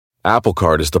Apple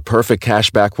Card is the perfect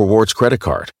cashback rewards credit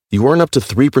card. You earn up to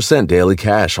 3% daily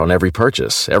cash on every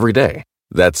purchase, every day.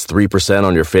 That's 3%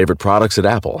 on your favorite products at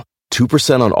Apple,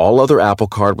 2% on all other Apple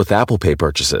Card with Apple Pay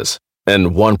purchases,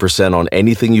 and 1% on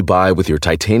anything you buy with your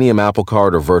titanium Apple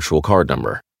Card or virtual card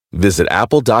number. Visit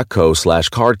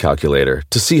apple.co/card calculator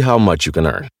to see how much you can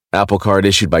earn. Apple Card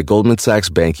issued by Goldman Sachs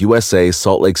Bank USA,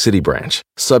 Salt Lake City branch.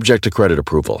 Subject to credit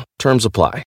approval. Terms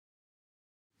apply.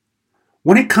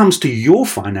 When it comes to your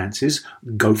finances,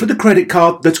 go for the credit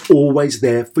card that's always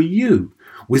there for you.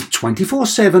 With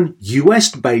 24/7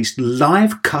 US-based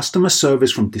live customer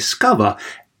service from Discover,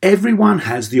 everyone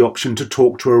has the option to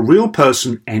talk to a real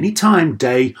person anytime,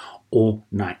 day or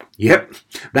night. Yep,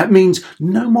 that means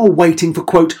no more waiting for,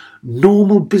 quote,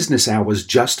 normal business hours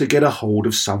just to get a hold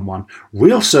of someone.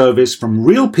 Real service from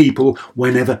real people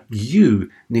whenever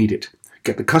you need it.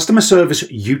 Get the customer service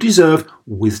you deserve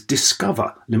with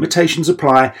Discover. Limitations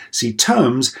apply. See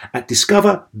terms at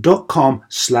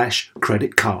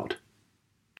discover.com/credit card.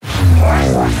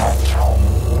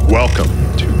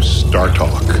 Welcome to Star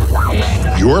Talk,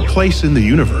 your place in the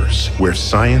universe where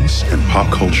science and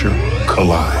pop culture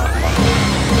collide.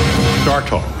 Star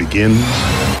Talk begins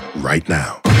right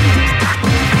now.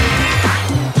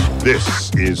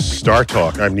 This is Star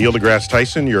Talk. I'm Neil deGrasse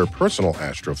Tyson, your personal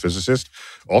astrophysicist,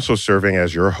 also serving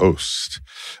as your host.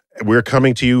 We're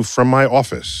coming to you from my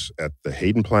office at the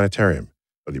Hayden Planetarium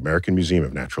of the American Museum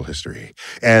of Natural History.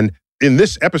 And in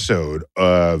this episode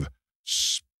of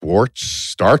Sports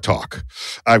Star Talk,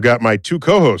 I've got my two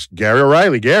co-hosts, Gary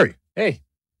O'Reilly. Gary. Hey.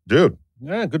 Dude.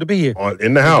 Yeah, good to be here.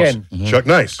 In the house. Again. Chuck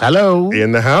Nice. Hello.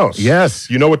 In the house. Yes.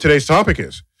 You know what today's topic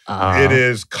is? It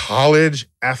is college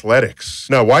athletics.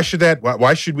 Now, why should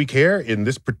we care in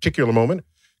this particular moment?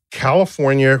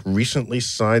 California recently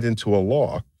signed into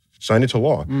law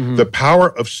the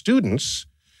power of students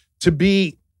to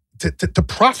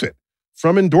profit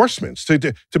from endorsements,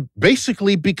 to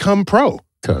basically become pro.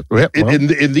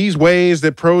 In these ways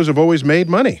that pros have always made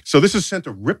money. So this has sent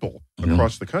a ripple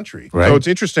across the country. Right. So it's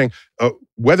interesting,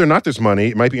 whether or not there's money,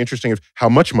 it might be interesting how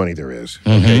much money there is.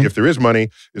 Okay? If there is money,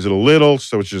 is it a little,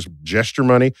 so it's just gesture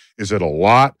money? Is it a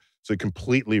lot, so it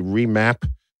completely remap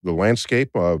the landscape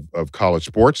of college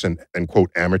sports and quote,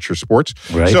 amateur sports?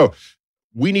 Right. So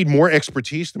we need more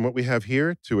expertise than what we have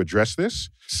here to address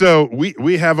this. So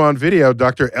we have on video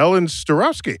Dr. Ellen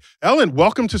Starowski. Ellen,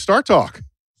 welcome to Star Talk.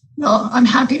 Well, I'm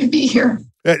happy to be here.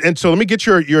 And so let me get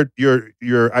your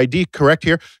ID correct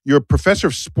here. You're a professor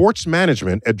of sports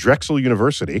management at Drexel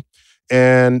University.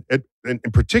 And in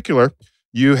particular,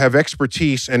 you have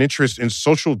expertise and interest in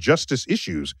social justice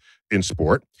issues in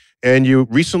sport. And you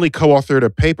recently co-authored a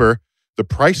paper, The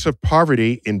Price of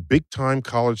Poverty in Big-Time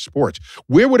College Sports.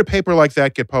 Where would a paper like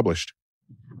that get published?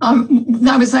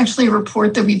 That was actually a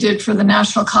report that we did for the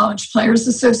National College Players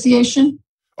Association.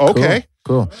 Okay.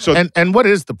 Cool. So, and what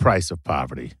is the price of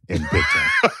poverty in Big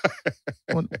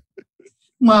Time?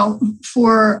 Well,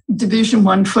 for Division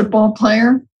I football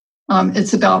player,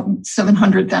 it's about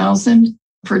 $700,000.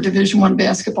 For a Division I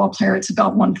basketball player, it's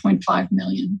about $1.5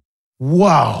 million.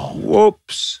 Wow.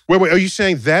 Whoops. Wait, are you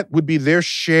saying that would be their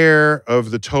share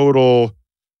of the total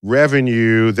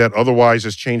revenue that otherwise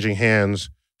is changing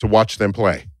hands to watch them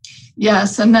play?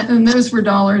 Yes, and those were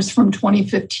dollars from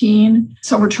 2015.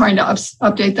 So we're trying to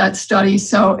update that study.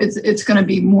 So it's going to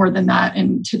be more than that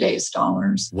in today's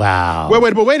dollars. Wow.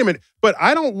 Wait a minute. But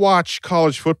I don't watch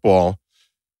college football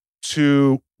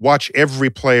to watch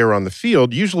every player on the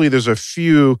field. Usually there's a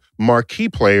few marquee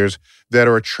players that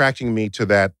are attracting me to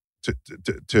that,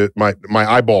 to my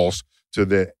eyeballs to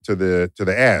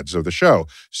the ads of the show.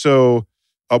 So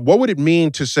what would it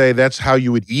mean to say that's how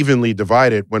you would evenly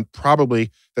divide it when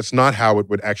probably that's not how it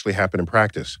would actually happen in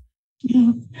practice?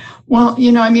 Yeah. Well,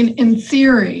 in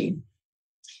theory,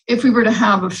 if we were to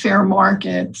have a fair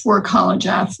market for college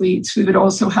athletes, we would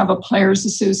also have a players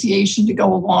association to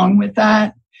go along with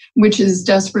that, which is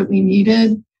desperately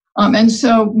needed. And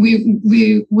so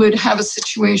we would have a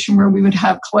situation where we would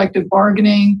have collective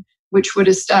bargaining, which would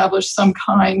establish some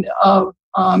kind of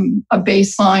a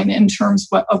baseline in terms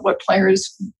of what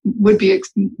players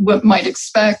what might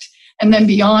expect. And then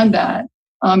beyond that,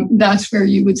 that's where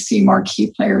you would see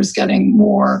marquee players getting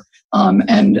more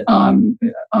and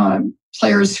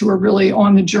players who are really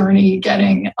on the journey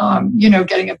getting a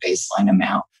baseline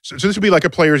amount. So this would be like a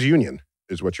players' union,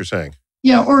 is what you're saying?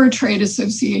 Yeah, or a trade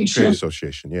association. Trade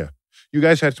association, yeah. You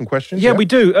guys had some questions? Yeah, we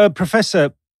do.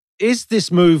 Professor, is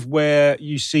this move where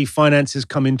you see finances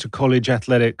come into college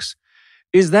athletics,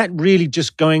 is that really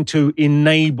just going to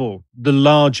enable the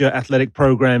larger athletic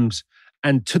programs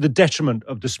and to the detriment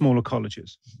of the smaller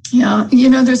colleges? Yeah,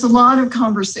 there's a lot of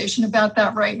conversation about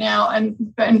that right now. And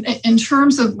in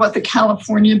terms of what the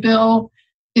California bill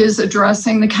is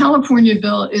addressing, the California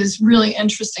bill is really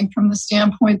interesting from the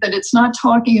standpoint that it's not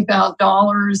talking about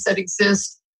dollars that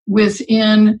exist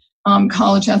within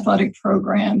college athletic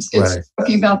programs. It's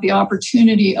talking about the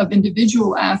opportunity of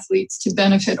individual athletes to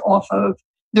benefit off of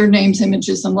their names,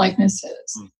 images, and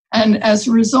likenesses. And as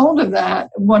a result of that,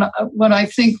 what I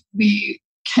think we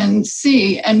can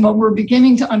see, and what we're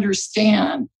beginning to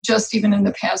understand, just even in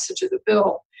the passage of the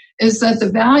bill, is that the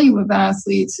value of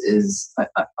athletes is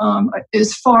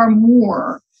far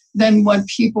more than what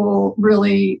people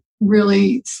really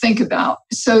think about.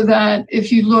 So that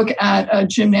if you look at a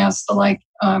gymnast like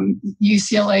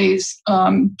UCLA's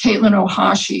Caitlin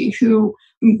Ohashi, who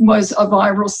was a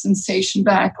viral sensation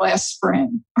back last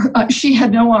spring, she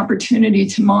had no opportunity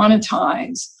to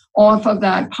monetize off of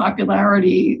that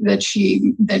popularity that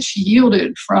she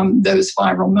yielded from those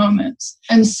viral moments.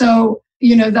 And so,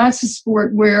 that's a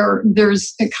sport where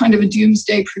there's a kind of a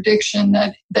doomsday prediction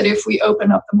that if we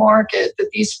open up the market, that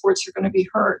these sports are going to be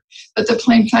hurt. But the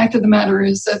plain fact of the matter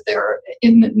is that they're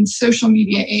in the social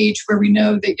media age where we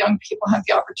know that young people have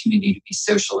the opportunity to be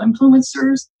social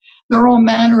influencers. There are all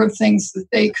manner of things that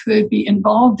they could be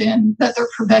involved in that they're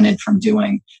prevented from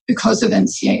doing because of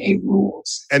NCAA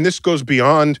rules. And this goes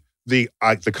beyond the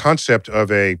concept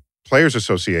of a players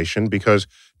association, because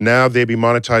now they'd be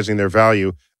monetizing their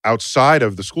value outside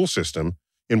of the school system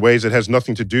in ways that has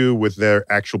nothing to do with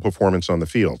their actual performance on the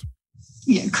field.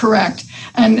 Yeah, correct.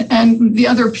 And the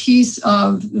other piece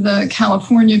of the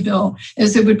California bill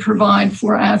is it would provide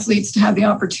for athletes to have the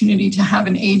opportunity to have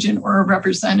an agent or a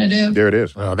representative. There it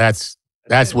is. Well, that's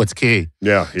what's key.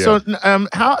 Yeah. So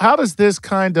how does this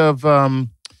kind of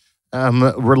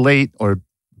relate or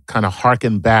kind of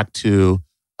harken back to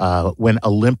when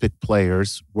Olympic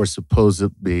players were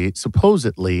supposedly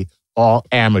all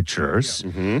amateurs?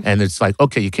 Mm-hmm. And it's like,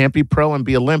 okay, you can't be pro and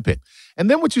be Olympic. And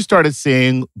then what you started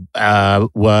seeing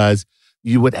was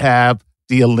you would have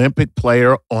the Olympic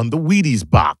player on the Wheaties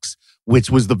box, which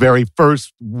was the very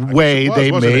first way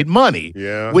they made money,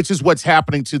 which is what's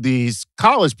happening to these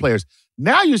college players.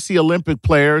 Now you see Olympic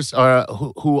players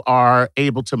who are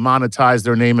able to monetize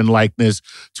their name and likeness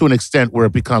to an extent where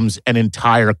it becomes an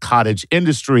entire cottage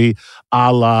industry,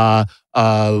 a la,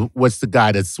 what's the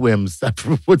guy that swims?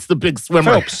 What's the big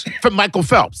swimmer? Phelps. Michael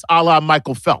Phelps, a la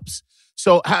Michael Phelps.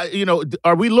 So,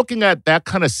 are we looking at that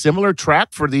kind of similar track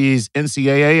for these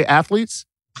NCAA athletes?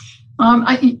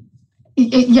 I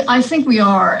think we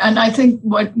are. And I think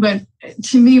what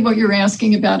you're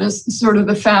asking about is sort of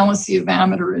the fallacy of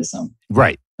amateurism.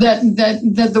 Right.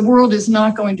 That the world is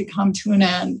not going to come to an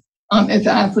end if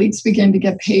athletes begin to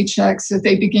get paychecks, if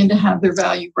they begin to have their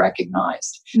value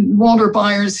recognized. Walter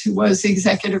Byers, who was the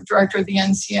executive director of the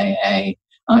NCAA,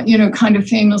 kind of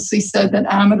famously said that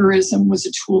amateurism was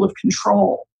a tool of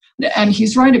control. And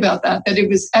he's right about that it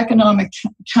was economic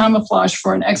camouflage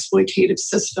for an exploitative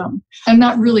system. And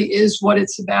that really is what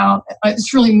it's about.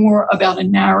 It's really more about a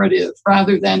narrative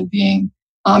rather than being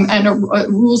and a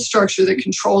rule structure that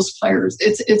controls players.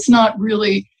 It's not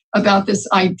really about this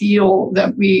ideal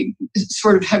that we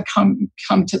sort of have come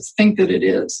to think that it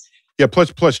is. Yeah,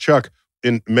 plus Chuck,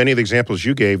 in many of the examples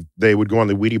you gave, they would go on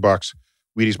the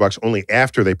Wheaties box only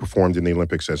after they performed in the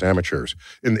Olympics as amateurs.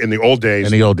 In the old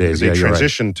days, they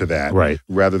transitioned to that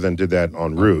rather than did that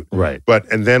en route. Right.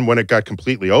 And then when it got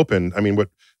completely open, I mean,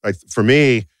 for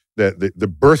me,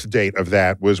 the birth date of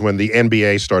that was when the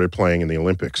NBA started playing in the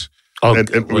Olympics. Oh, and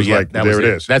it was it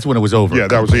is. That's when it was over. Yeah,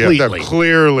 that was that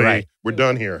clearly we're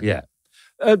done here. Yeah.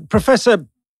 Professor,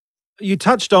 you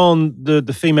touched on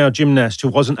the female gymnast who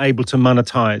wasn't able to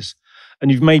monetize, and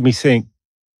you've made me think,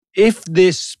 if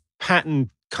this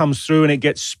pattern comes through and it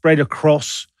gets spread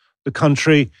across the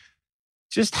country,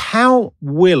 just how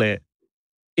will it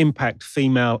impact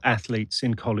female athletes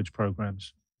in college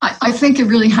programs? I think it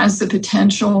really has the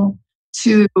potential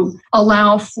to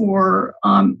allow for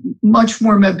much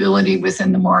more mobility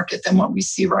within the market than what we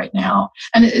see right now.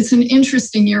 And it's an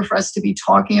interesting year for us to be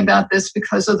talking about this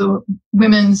because of the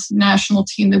women's national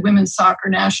team, the women's soccer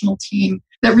national team,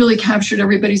 that really captured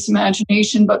everybody's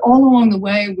imagination. But all along the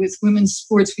way with women's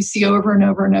sports, we see over and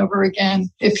over and over again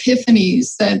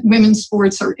epiphanies that women's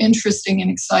sports are interesting and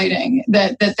exciting,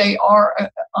 that they are a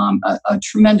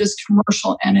tremendous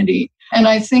commercial entity. And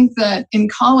I think that in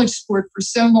college sport for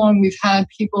so long, we've had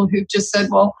people who've just said,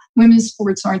 well, women's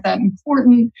sports aren't that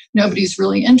important. Nobody's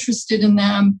really interested in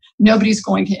them. Nobody's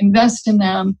going to invest in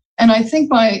them. And I think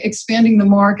by expanding the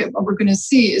market, what we're going to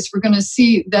see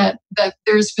that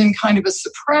there's been kind of a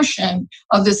suppression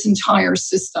of this entire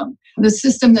system. The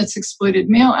system that's exploited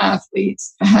male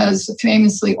athletes has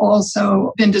famously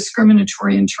also been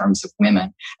discriminatory in terms of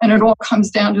women. And it all comes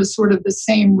down to sort of the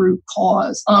same root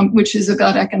cause, which is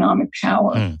about economic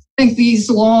power. I think these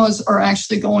laws are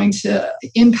actually going to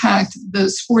impact the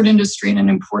sport industry in an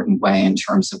important way in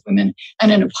terms of women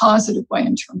and in a positive way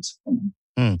in terms of women.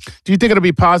 Do you think it'll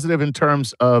be positive in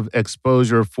terms of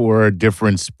exposure for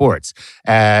different sports?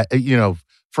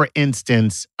 For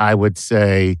instance, I would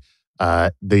say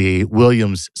the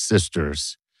Williams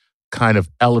sisters kind of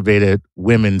elevated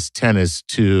women's tennis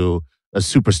to a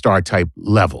superstar type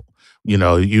level. You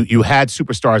know, you had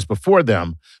superstars before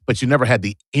them, but you never had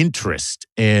the interest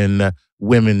in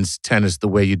women's tennis the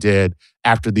way you did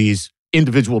after these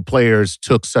individual players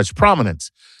took such prominence.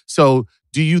 So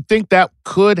do you think that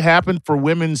could happen for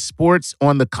women's sports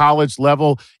on the college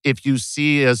level if you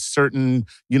see a certain,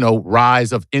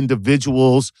 rise of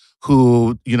individuals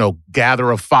who,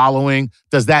 gather a following?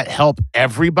 Does that help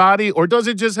everybody, or does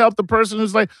it just help the person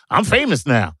who's like, I'm famous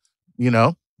now,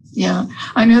 Yeah,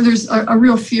 I know there's a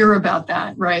real fear about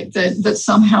that, right? That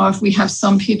somehow if we have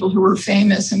some people who are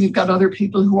famous and we've got other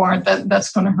people who aren't,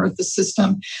 that's going to hurt the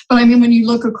system. But I mean, when you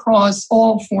look across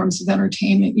all forms of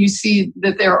entertainment, you see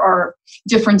that there are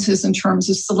differences in terms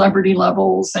of celebrity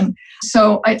levels. And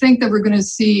so I think that we're going to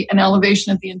see an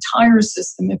elevation of the entire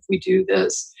system if we do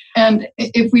this. And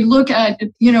if we look at the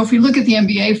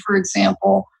NBA, for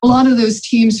example, a lot of those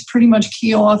teams pretty much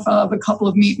key off of a couple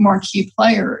of marquee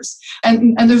players.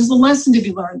 And there's a lesson to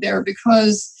be learned there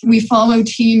because we follow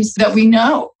teams that we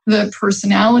know. The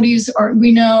personalities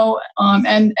we know.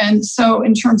 And so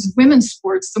in terms of women's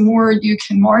sports, the more you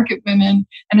can market women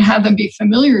and have them be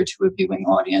familiar to a viewing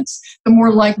audience, the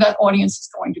more like that audience is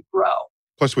going to grow.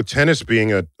 Plus, with tennis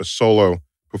being a solo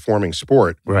performing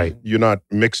sport, right? You're not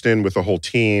mixed in with the whole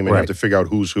team, and you have to figure out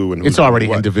who's who and who's it's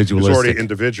already individualistic. It's already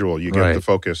individual. You get the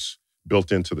focus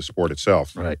built into the sport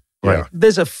itself. Right. Yeah.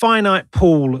 There's a finite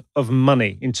pool of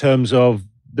money in terms of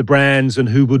the brands and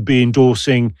who would be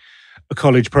endorsing a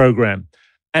college program.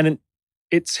 And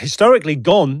it's historically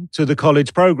gone to the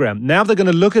college program. Now they're going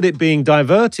to look at it being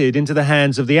diverted into the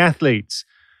hands of the athletes.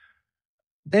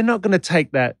 They're not going to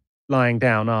take that lying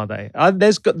down, are they?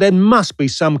 There must be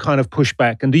some kind of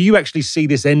pushback. And do you actually see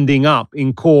this ending up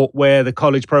in court where the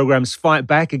college programs fight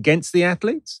back against the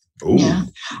athletes? Ooh. Yeah.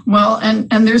 Well,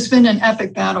 and there's been an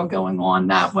epic battle going on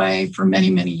that way for many,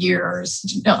 many years.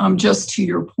 Just to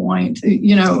your point,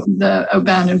 the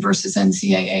O'Bannon versus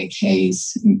NCAA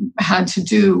case had to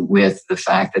do with the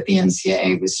fact that the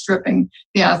NCAA was stripping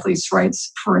the athletes'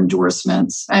 rights for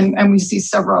endorsements. And we see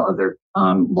several other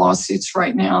lawsuits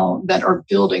right now that are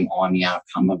building on the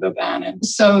outcome of O'Bannon.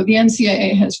 So the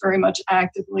NCAA has very much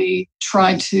actively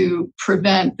tried to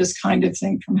prevent this kind of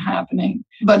thing from happening.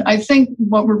 But I think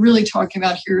what we're really talking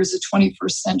about here is a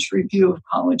 21st century view of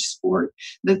college sport,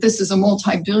 that this is a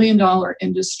multi-billion-dollar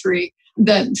industry,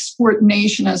 that sport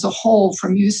nation as a whole,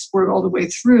 from youth sport all the way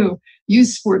through, youth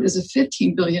sport is a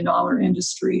 $15 billion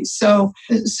industry. So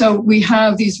we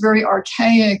have these very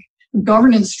archaic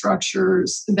governance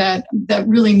structures that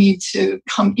really need to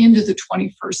come into the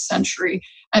 21st century,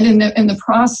 and in the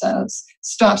process,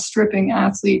 stop stripping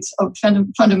athletes of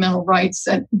fundamental rights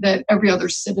that every other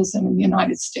citizen in the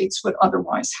United States would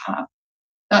otherwise have.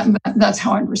 That's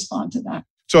how I'd respond to that.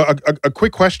 So a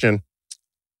quick question.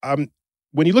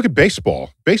 When you look at baseball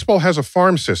has a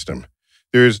farm system.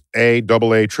 There's A,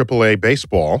 AA, AAA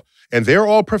baseball, and they're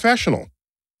all professional,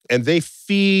 and they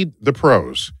feed the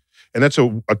pros. And that's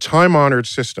a time-honored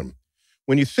system.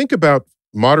 When you think about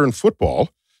modern football,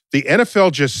 the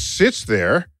NFL just sits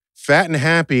there, fat and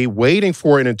happy, waiting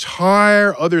for an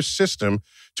entire other system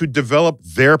to develop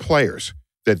their players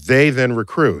that they then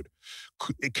recruit.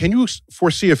 Can you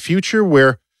foresee a future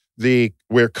where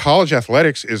college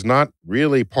athletics is not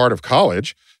really part of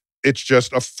college? It's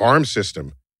just a farm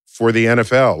system for the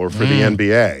NFL or for the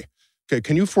NBA.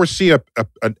 Can you foresee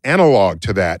an analog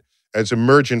to that as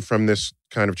emergent from this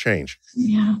kind of change?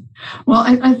 Yeah. Well,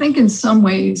 I think in some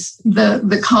ways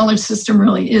the college system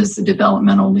really is the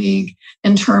developmental league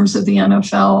in terms of the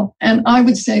NFL. And I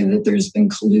would say that there's been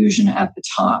collusion at the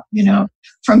top,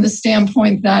 from the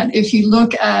standpoint that if you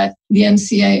look at the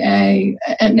NCAA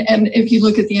and if you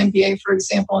look at the NBA, for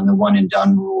example, and the one and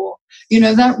done rule,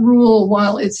 that rule,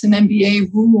 while it's an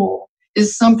NBA rule,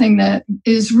 is something that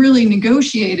is really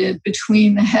negotiated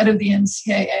between the head of the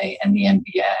NCAA and the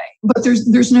NBA. But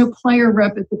there's no player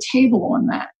rep at the table on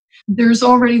that. there's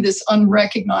already this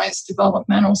unrecognized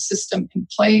developmental system in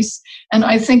place. And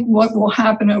I think what will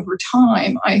happen over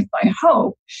time, I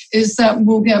hope, is that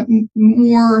we'll get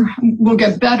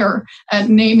better at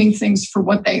naming things for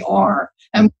what they are.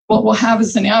 And what we'll have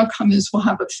as an outcome is we'll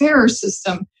have a fairer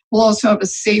system. We'll also have a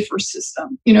safer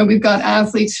system. We've got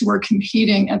athletes who are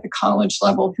competing at the college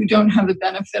level who don't have the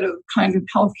benefit of kind of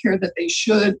healthcare that they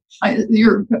should.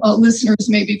 Your listeners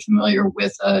may be familiar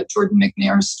with Jordan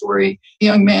McNair's story, the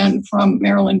young man from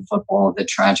Maryland football that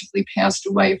tragically passed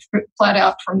away flat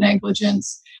out from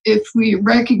negligence. If we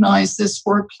recognize this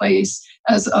workplace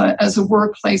as a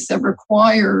workplace that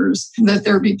requires that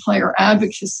there be player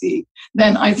advocacy,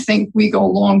 then I think we go a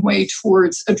long way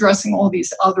towards addressing all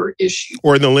these other issues.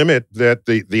 Or in the limit that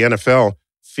the NFL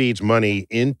feeds money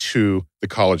into the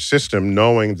college system,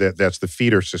 knowing that that's the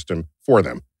feeder system for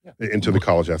them into the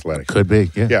college athletics. Could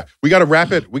be, yeah. Yeah, we got to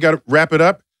wrap it. We got to wrap it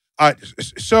up.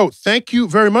 So thank you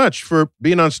very much for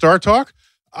being on Star Talk.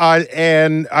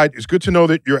 And it's good to know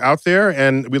that you're out there,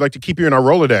 and we'd like to keep you in our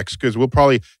Rolodex because we'll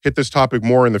probably hit this topic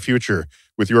more in the future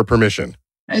with your permission.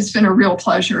 It's been a real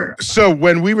pleasure. So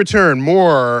when we return,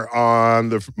 more on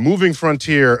the moving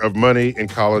frontier of money in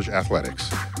college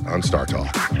athletics on Star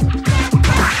Talk.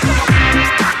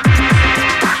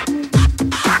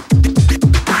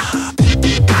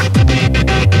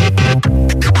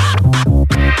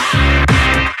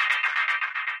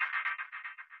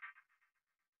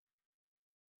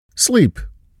 Sleep,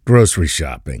 grocery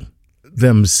shopping,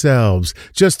 themselves,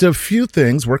 just a few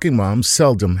things working moms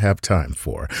seldom have time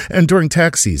for. And during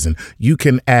tax season, you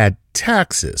can add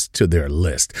taxes to their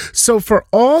list. So for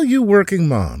all you working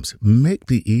moms, make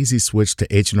the easy switch to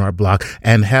H&R Block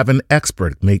and have an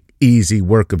expert make easy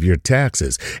work of your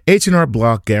taxes. H&R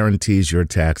Block guarantees your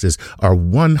taxes are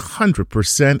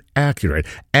 100% accurate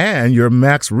and your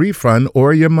max refund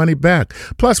or your money back.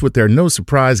 Plus, with their no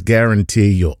surprise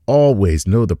guarantee, you'll always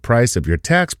know the price of your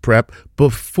tax prep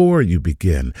before you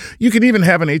begin. You can even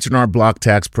have an H&R Block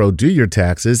Tax Pro do your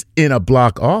taxes in a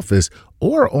Block office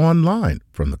or online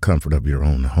from the comfort of your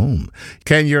own home.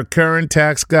 Can your current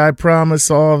tax guy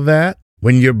promise all that?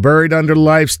 When you're buried under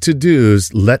life's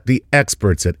to-dos, let the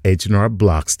experts at H&R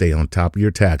Block stay on top of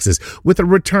your taxes with a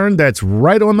return that's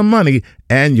right on the money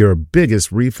and your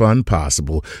biggest refund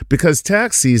possible. Because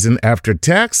tax season after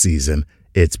tax season,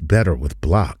 it's better with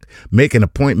Block. Make an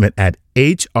appointment at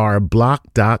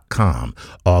hrblock.com.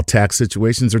 All tax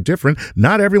situations are different.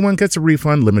 Not everyone gets a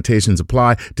refund. Limitations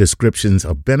apply. Descriptions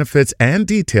of benefits and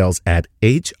details at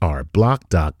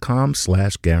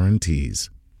hrblock.com/guarantees.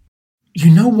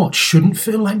 You know what shouldn't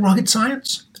feel like rocket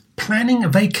science? Planning a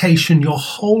vacation your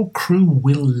whole crew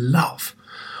will love.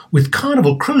 With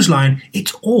Carnival Cruise Line,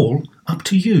 it's all up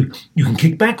to you. You can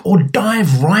kick back or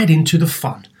dive right into the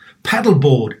fun.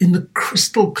 Paddleboard in the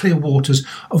crystal clear waters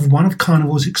of one of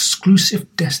Carnival's exclusive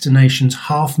destinations,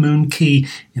 Half Moon Cay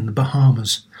in the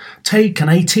Bahamas. Take an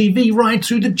ATV ride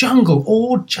through the jungle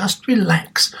or just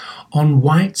relax on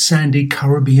white sandy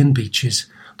Caribbean beaches.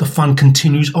 The fun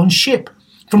continues on ship,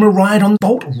 from a ride on the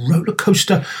Bolt roller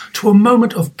coaster to a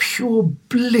moment of pure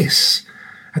bliss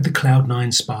at the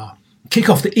Cloud9 Spa. Kick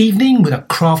off the evening with a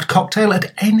craft cocktail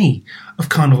at any of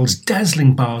Carnival's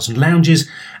dazzling bars and lounges,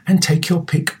 and take your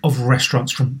pick of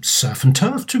restaurants from surf and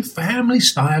turf to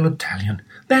family-style Italian.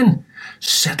 Then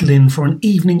settle in for an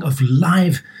evening of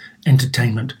live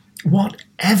entertainment.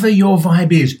 Whatever your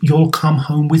vibe is, you'll come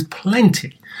home with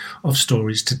plenty of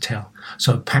stories to tell.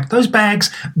 So pack those bags,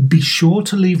 be sure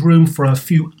to leave room for a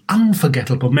few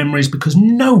unforgettable memories, because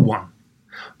no one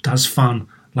does fun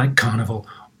like Carnival.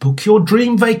 Book your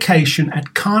dream vacation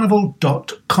at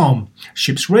carnival.com.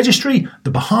 Ships registry,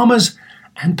 the Bahamas,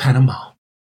 and Panama.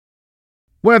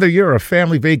 Whether you're a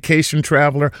family vacation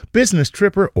traveler, business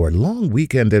tripper, or long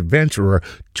weekend adventurer,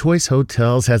 Choice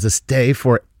Hotels has a stay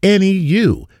for any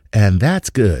you. And that's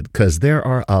good, because there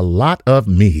are a lot of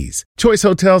me's. Choice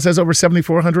Hotels has over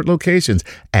 7,400 locations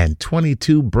and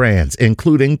 22 brands,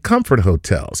 including Comfort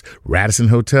Hotels, Radisson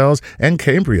Hotels, and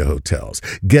Cambria Hotels.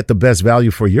 Get the best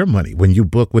value for your money when you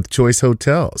book with Choice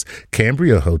Hotels.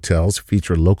 Cambria Hotels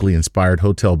feature locally inspired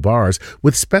hotel bars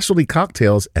with specialty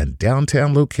cocktails and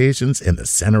downtown locations in the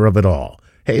center of it all.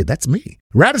 Hey, that's me.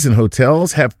 Radisson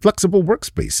Hotels have flexible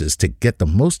workspaces to get the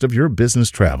most of your business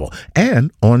travel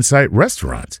and on-site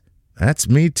restaurants. That's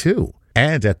me too.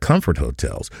 And at Comfort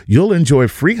Hotels, you'll enjoy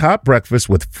free hot breakfast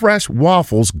with fresh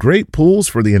waffles, great pools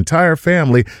for the entire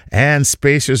family, and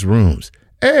spacious rooms.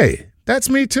 Hey, that's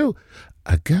me too.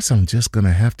 I guess I'm just going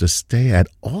to have to stay at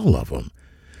all of them.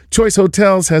 Choice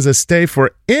Hotels has a stay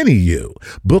for any you.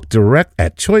 Book direct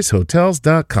at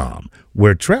choicehotels.com,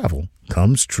 where travel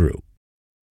comes true.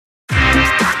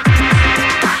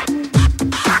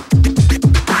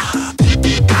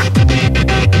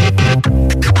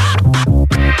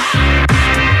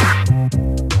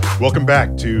 Welcome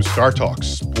back to Star Talk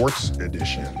Sports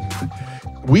Edition.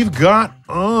 We've got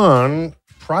on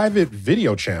private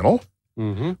video channel.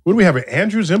 What do we have?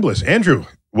 Andrew Zimbliss. Andrew,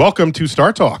 welcome to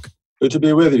Star Talk. Good to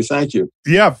be with you. Thank you.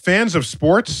 Yeah, fans of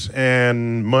sports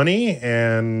and money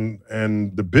and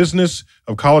the business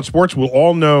of college sports will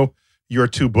all know your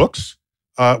two books.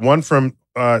 One from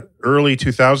early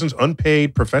 2000s,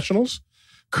 Unpaid Professionals,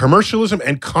 Commercialism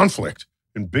and Conflict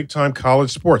in Big-Time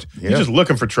College Sports. You're just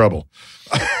looking for trouble.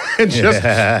 And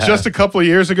just a couple of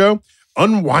years ago,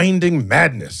 Unwinding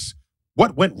Madness.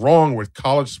 What went wrong with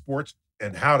college sports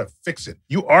and how to fix it?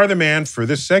 You are the man for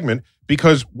this segment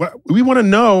because we want to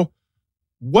know,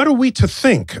 what are we to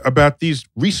think about these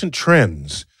recent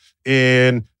trends?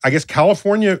 In, I guess,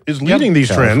 California is leading these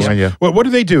trends. Well, what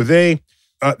do? They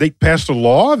passed a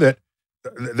law that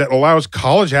allows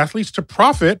college athletes to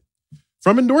profit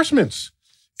from endorsements.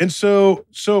 And so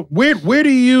where do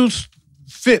you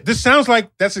fit? This sounds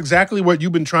like that's exactly what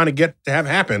you've been trying to get to have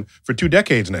happen for 2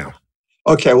 decades now.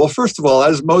 Okay, well, first of all,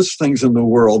 as most things in the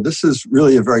world, this is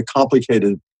really a very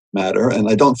complicated matter, and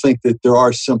I don't think that there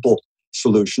are simple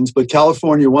solutions. But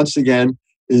California, once again,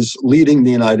 is leading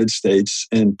the United States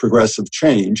in progressive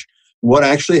change. What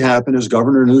actually happened is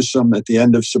Governor Newsom, at the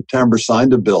end of September,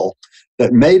 signed a bill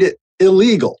that made it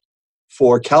illegal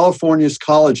for California's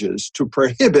colleges to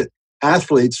prohibit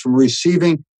athletes from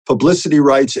receiving publicity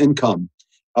rights income,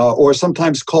 or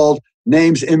sometimes called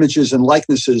names, images, and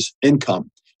likenesses income.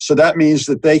 So that means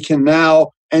that they can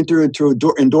now enter into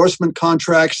endorsement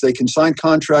contracts. They can sign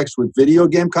contracts with video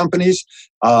game companies,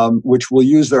 which will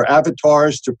use their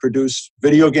avatars to produce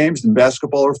video games in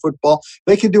basketball or football.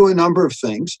 They can do a number of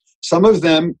things. Some of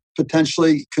them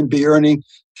potentially can be earning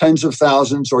tens of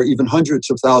thousands or even hundreds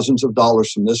of thousands of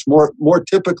dollars from this. More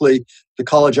typically, the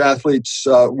college athletes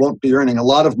won't be earning a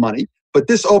lot of money, but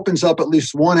this opens up at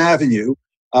least one avenue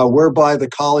whereby the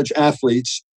college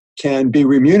athletes can be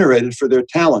remunerated for their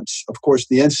talents. Of course,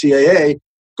 the NCAA,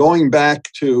 going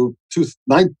back to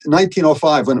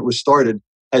 1905 when it was started,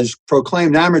 has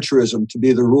proclaimed amateurism to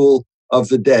be the rule of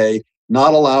the day,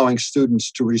 not allowing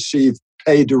students to receive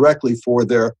pay directly for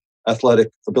their athletic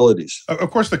abilities.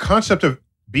 Of course, the concept of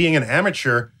being an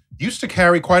amateur used to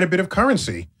carry quite a bit of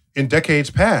currency in decades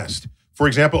past. For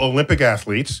example, Olympic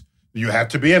athletes, you had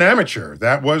to be an amateur.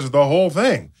 That was the whole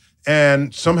thing.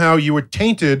 And somehow you were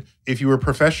tainted if you were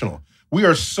professional. We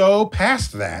are so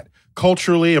past that,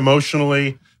 culturally,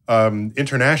 emotionally,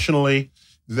 internationally,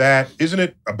 that isn't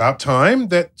it about time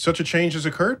that such a change has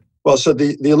occurred? Well, so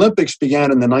the Olympics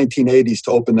began in the 1980s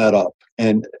to open that up.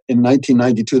 And in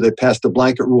 1992, they passed a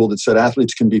blanket rule that said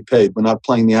athletes can be paid. We're not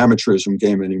playing the amateurism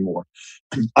game anymore.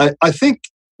 I think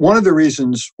one of the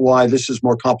reasons why this is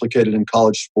more complicated in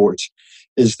college sports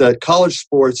is that college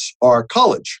sports are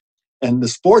college. And the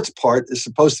sports part is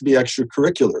supposed to be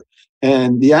extracurricular.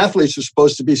 And the athletes are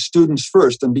supposed to be students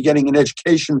first and be getting an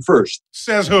education first.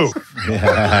 Says who?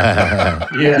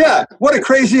 Yeah, what a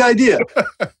crazy idea.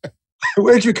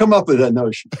 Where'd you come up with that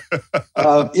notion?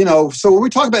 So when we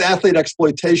talk about athlete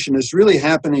exploitation, it's really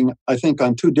happening, I think,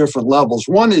 on two different levels.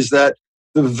 One is that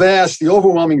the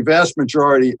overwhelming vast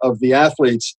majority of the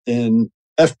athletes in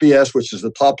FBS, which is the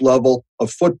top level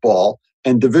of football,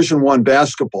 and Division I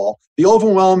basketball, the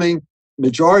overwhelming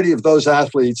majority of those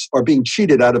athletes are being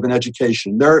cheated out of an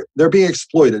education. They're being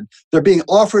exploited. They're being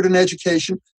offered an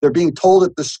education. They're being told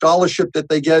that the scholarship that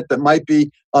they get that might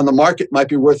be on the market might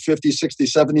be worth $50,000,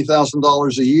 $60,000,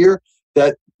 $70,000 a year,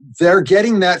 that they're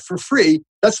getting that for free.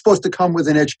 That's supposed to come with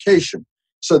an education.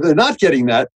 So they're not getting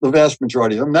that, the vast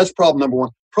majority of them. That's problem number one.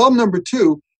 Problem number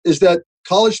two is that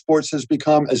college sports has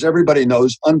become, as everybody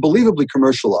knows, unbelievably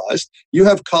commercialized. You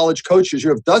have college coaches.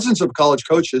 You have dozens of college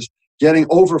coaches getting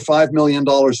over $5 million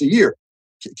a year.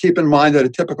 Keep in mind that a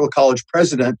typical college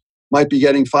president might be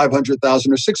getting $500,000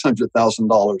 or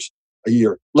 $600,000 a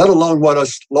year, let alone what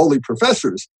us lowly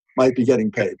professors might be getting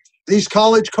paid. These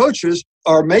college coaches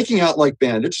are making out like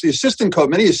bandits. Many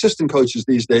assistant coaches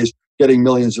these days getting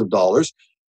millions of dollars.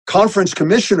 Conference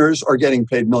commissioners are getting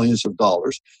paid millions of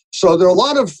dollars. So there are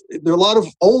a lot of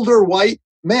older white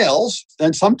males,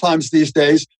 and sometimes these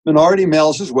days minority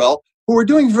males as well, who are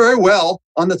doing very well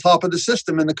on the top of the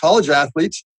system. And the college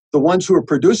athletes, the ones who are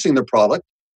producing the product,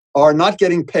 are not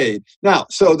getting paid. Now,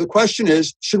 so the question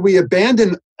is, should we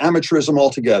abandon amateurism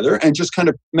altogether and just kind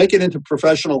of make it into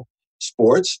professional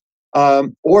sports,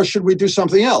 or should we do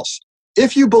something else?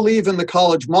 If you believe in the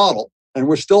college model, and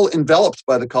we're still enveloped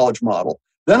by the college model,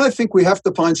 then I think we have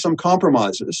to find some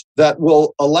compromises that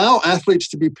will allow athletes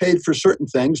to be paid for certain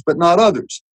things, but not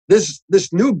others. This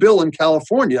new bill in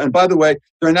California, and by the way,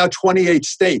 there are now 28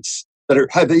 states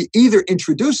have they either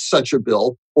introduced such a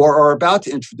bill or are about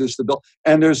to introduce the bill.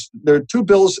 And there are two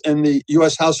bills in the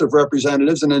U.S. House of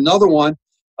Representatives and another one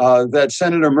that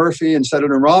Senator Murphy and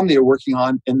Senator Romney are working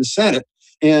on in the Senate.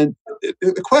 And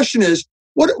the question is,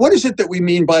 what is it that we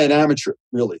mean by an amateur,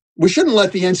 really? We shouldn't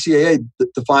let the NCAA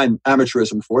define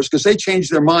amateurism for us because they change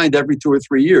their mind every 2 or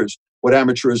 3 years what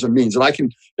amateurism means.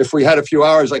 And if we had a few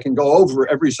hours, I can go over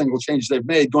every single change they've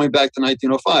made going back to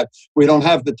 1905. We don't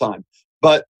have the time.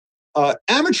 But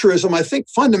amateurism, I think,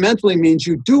 fundamentally means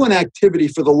you do an activity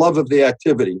for the love of the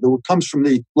activity. That comes from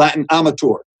the Latin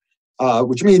amator,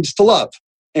 which means to love.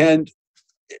 And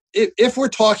if we're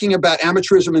talking about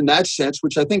amateurism in that sense,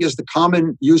 which I think is the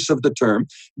common use of the term,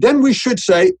 then we should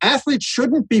say athletes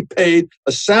shouldn't be paid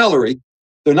a salary.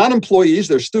 They're not employees,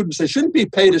 they're students. They shouldn't be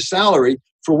paid a salary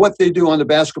for what they do on the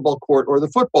basketball court or the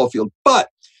football field. But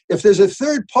if there's a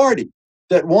third party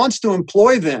that wants to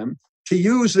employ them to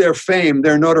use their fame,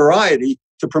 their notoriety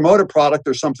to promote a product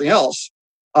or something else,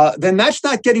 then that's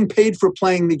not getting paid for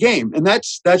playing the game. And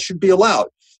that should be allowed.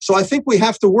 So I think we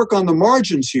have to work on the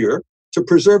margins here to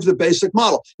preserve the basic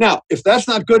model. Now, if that's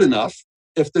not good enough,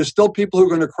 if there's still people who are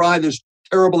going to cry there's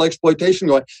terrible exploitation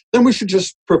going, then we should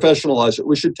just professionalize it.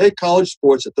 We should take college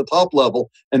sports at the top level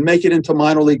and make it into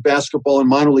minor league basketball and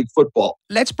minor league football.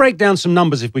 Let's break down some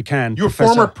numbers if we can. You're a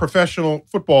former professional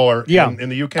footballer in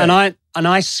the UK. And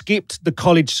I skipped the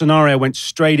college scenario, went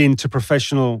straight into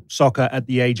professional soccer at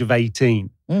the age of 18.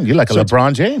 You're like a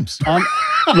LeBron James.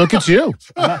 Look at you.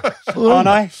 Aren't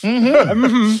I?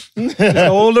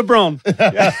 All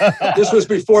LeBron. This was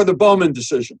before the Bowman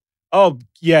decision. Oh,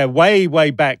 yeah, way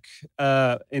back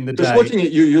in the day. Just looking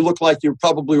at you, you look like you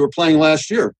probably were playing last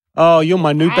year. Oh, you're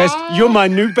my new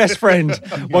best friend.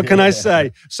 What can I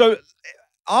say? So,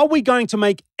 are we going to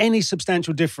make any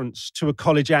substantial difference to a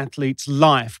college athlete's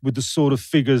life with the sort of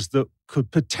figures that could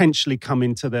potentially come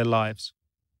into their lives?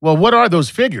 Well, what are those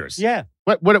figures? Yeah.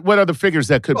 What are the figures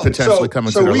that could potentially come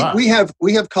into their lives?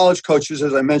 We have college coaches,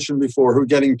 as I mentioned before, who are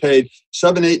getting paid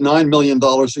 $7, $8, $9 million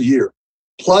a year.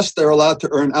 Plus, they're allowed to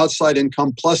earn outside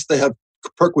income. Plus, they have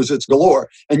perquisites galore.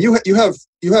 And you have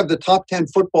the top 10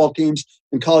 football teams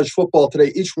in college football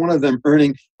today, each one of them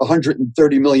earning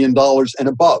 $130 million and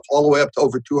above, all the way up to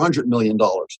over $200 million.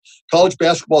 College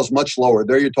basketball is much lower.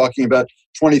 There you're talking about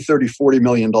 $20, $30, $40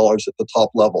 million at the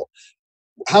top level.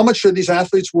 How much are these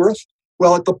athletes worth?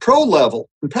 Well, at the pro level,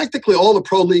 in practically all the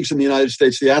pro leagues in the United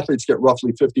States, the athletes get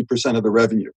roughly 50% of the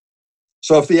revenue.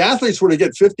 So if the athletes were to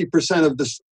get 50% of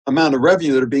this amount of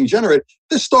revenue that are being generated,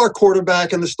 the star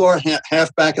quarterback and the star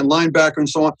halfback and linebacker and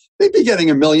so on, they'd be getting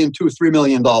 $1 million, $2, $3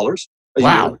 million a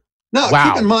year.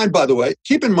 Now, keep in mind, by the way,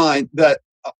 that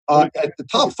at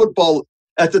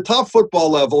the top football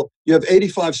level, you have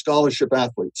 85 scholarship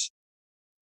athletes.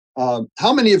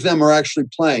 How many of them are actually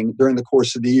playing during the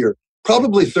course of the year?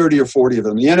 Probably 30 or 40 of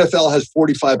them. The NFL has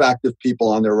 45 active people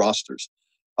on their rosters.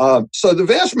 So the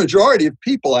vast majority of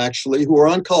people actually who are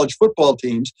on college football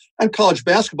teams and college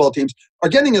basketball teams are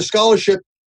getting a scholarship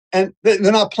and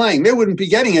they're not playing. They wouldn't be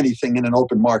getting anything in an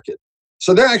open market.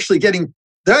 So they're actually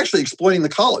exploiting the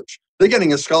college. They're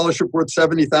getting a scholarship worth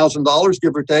 $70,000,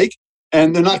 give or take,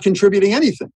 and they're not contributing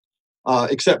anything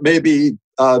except maybe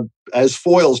as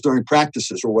foils during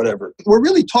practices or whatever. We're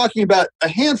really talking about a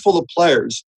handful of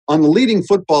players on the leading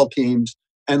football teams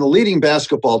and the leading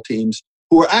basketball teams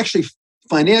who are actually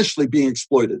financially being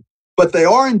exploited. But they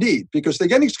are indeed, because they're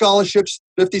getting scholarships,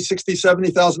 $50,000,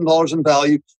 $60,000, $70,000 in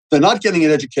value. They're not getting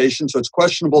an education, so it's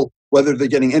questionable whether they're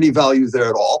getting any value there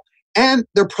at all. And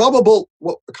their probable,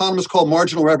 what economists call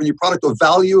marginal revenue product, or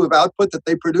value of output that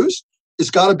they produce,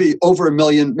 it's got to be over $1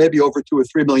 million, maybe over $2 or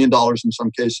 $3 million in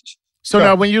some cases. So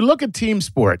now when you look at team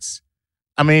sports,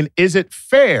 I mean, is it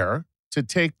fair to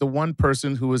take the one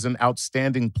person who is an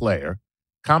outstanding player,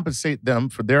 compensate them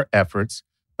for their efforts,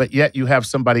 but yet you have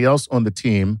somebody else on the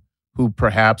team who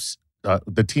perhaps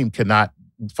the team cannot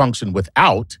function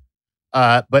without,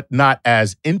 but not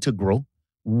as integral?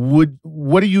 What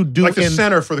do you do? Like the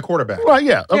center for the quarterback. Well,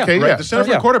 yeah. Okay, yeah. The center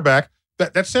for the quarterback,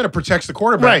 that center protects the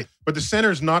quarterback. Right. But the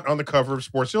center's not on the cover of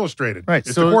Sports Illustrated. Right.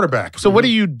 It's the quarterback. So what do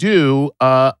you do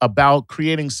about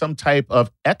creating some type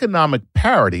of economic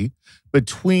parity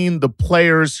between the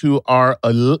players who are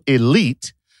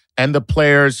elite and the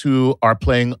players who are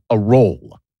playing a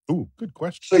role? Ooh, good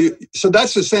question. So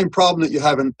that's the same problem that you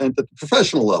have at the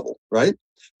professional level, right?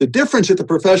 The difference at the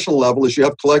professional level is you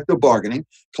have collective bargaining.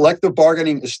 Collective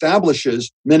bargaining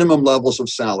establishes minimum levels of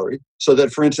salary so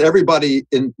that, for instance, everybody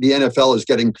in the NFL is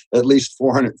getting at least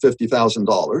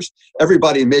 $450,000.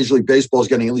 Everybody in Major League Baseball is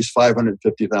getting at least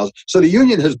 $550,000. So the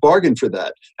union has bargained for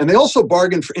that. And they also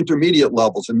bargained for intermediate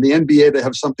levels. In the NBA, they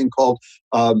have something called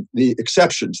the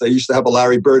exceptions. They used to have a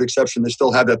Larry Bird exception. They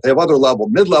still have that. They have other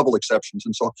mid-level exceptions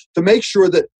and so on, to make sure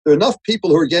that there are enough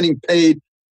people who are getting paid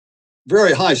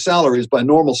very high salaries by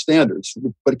normal standards,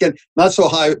 but again, not so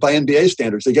high by NBA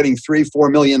standards. They're getting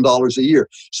 $3-4 million a year.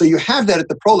 So you have that at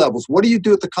the pro levels. What do you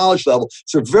do at the college level?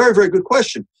 It's a very, very good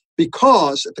question,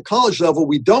 because at the college level,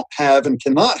 we don't have and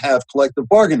cannot have collective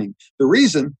bargaining. The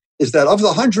reason is that of the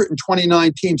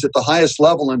 129 teams at the highest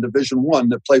level in Division I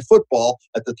that play football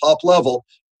at the top level,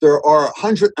 there are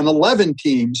 111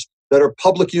 teams that are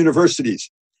public universities.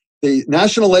 The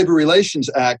National Labor Relations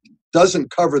Act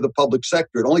doesn't cover the public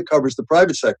sector. It only covers the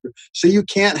private sector. So you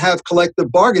can't have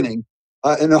collective bargaining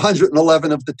in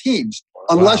 111 of the teams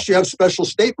unless you have special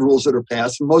state rules that are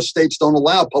passed. And most states don't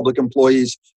allow public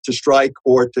employees to strike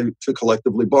or to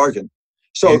collectively bargain.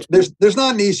 So there's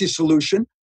not an easy solution.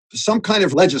 Some kind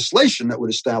of legislation that would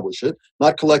establish it,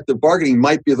 not collective bargaining,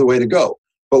 might be the way to go.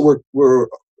 But we're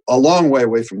a long way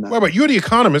away from that. Well, but you're the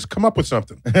economist. Come up with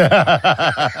something. Okay.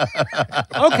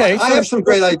 I have some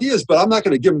great ideas, but I'm not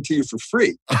going to give them to you for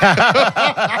free.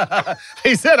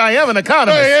 He said, I am an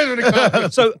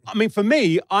economist. So, I mean, for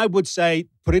me, I would say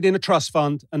put it in a trust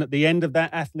fund, and at the end of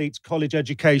that athlete's college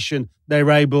education,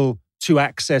 they're able to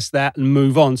access that and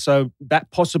move on. So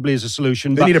that possibly is a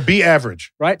solution. They need to be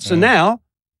average. Right? So now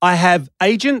I have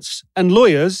agents and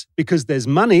lawyers because there's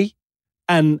money,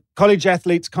 and college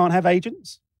athletes can't have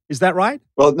agents. Is that right?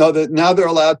 Well, no, now they're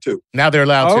allowed to. Now they're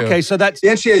allowed to. Okay, so that's... The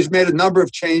NCAA has made a number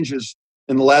of changes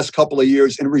in the last couple of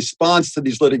years in response to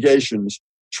these litigations,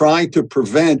 trying to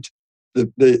prevent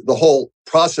the whole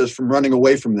process from running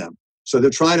away from them. So they're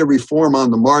trying to reform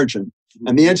on the margin.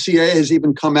 And the NCAA has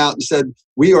even come out and said,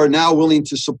 we are now willing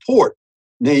to support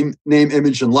name,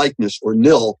 image, and likeness, or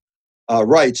NIL,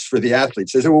 rights for the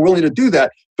athletes. They said, we're willing to do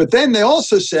that. But then they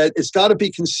also said it's got to be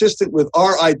consistent with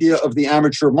our idea of the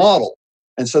amateur model.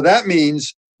 And so that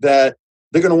means that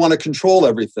they're going to want to control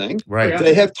everything. Right.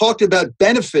 They have talked about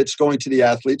benefits going to the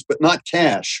athletes, but not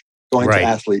cash going to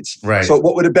athletes. Right. So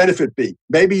what would a benefit be?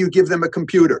 Maybe you give them a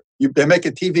computer. They make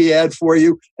a TV ad for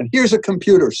you, and here's a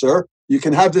computer, sir. You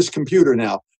can have this computer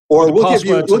now. Or we'll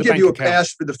give you a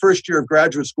pass for the first year of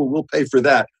graduate school. We'll pay for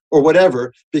that, or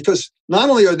whatever. Because not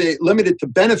only are they limited to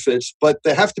benefits, but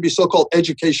they have to be so-called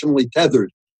educationally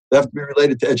tethered. They have to be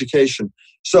related to education.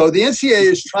 So the NCAA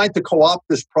is trying to co-opt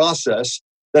this process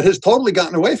that has totally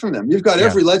gotten away from them. You've got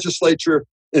every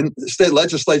state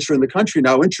legislature in the country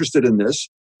now interested in this,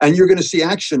 and you're going to see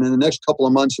action in the next couple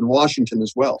of months in Washington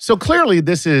as well. So clearly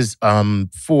this is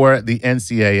for the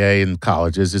NCAA and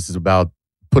colleges. This is about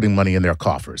putting money in their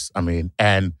coffers. I mean,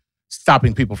 and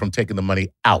stopping people from taking the money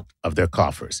out of their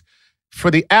coffers. For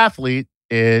the athlete,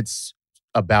 it's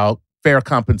about fair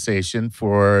compensation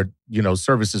for,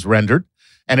 services rendered.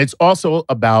 And it's also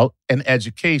about an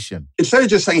education. Instead of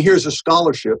just saying, here's a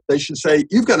scholarship, they should say,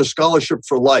 you've got a scholarship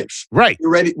for life. Right.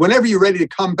 You're ready. Whenever you're ready to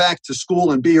come back to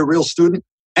school and be a real student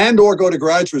and or go to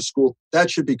graduate school, that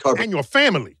should be covered. And your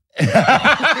family.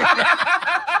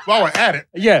 While we're at it.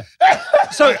 Yeah.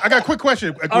 So I got a quick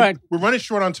question. All right. We're running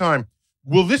short on time.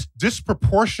 Will this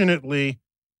disproportionately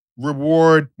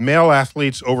reward male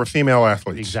athletes over female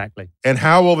athletes? Exactly. And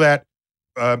how will that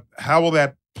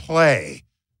play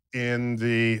on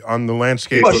the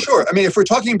landscape? Well, sure. I mean, if we're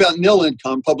talking about nil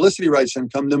income, publicity rights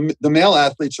income, the male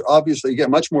athletes are obviously get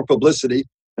much more publicity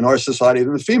in our society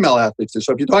than the female athletes do.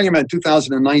 So if you're talking about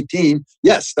 2019,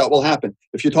 yes, that will happen.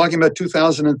 If you're talking about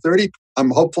 2030,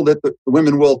 I'm hopeful that the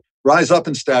women will rise up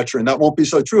in stature and that won't be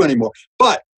so true anymore.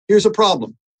 But here's a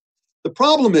problem. The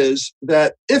problem is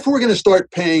that if we're going to start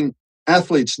paying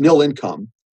athletes nil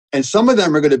income, and some of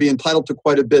them are going to be entitled to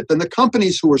quite a bit, then the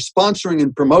companies who are sponsoring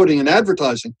and promoting and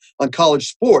advertising on college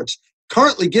sports,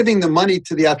 currently giving the money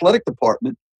to the athletic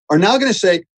department, are now going to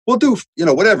say, we'll do,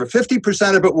 whatever,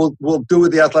 50% of it we'll do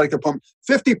with the athletic department.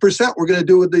 50% we're going to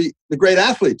do with the great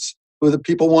athletes who the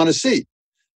people want to see.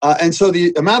 And so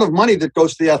the amount of money that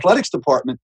goes to the athletics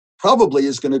department probably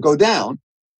is going to go down.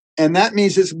 And that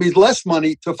means it's going to be less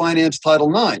money to finance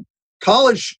Title IX.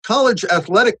 College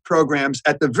athletic programs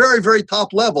at the very, very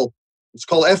top level, it's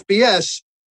called FBS,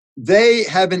 they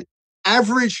have an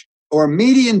average or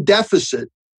median deficit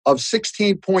of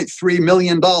 $16.3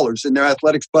 million in their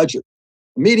athletics budget.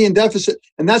 Median deficit,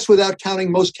 and that's without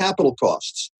counting most capital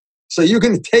costs. So you're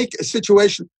going to take a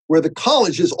situation where the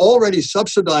college is already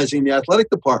subsidizing the athletic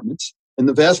departments, in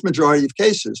the vast majority of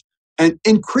cases, and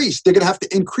they're going to have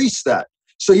to increase that.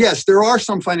 So yes, there are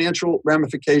some financial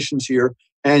ramifications here.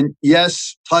 And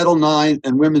yes, Title IX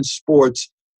and women's sports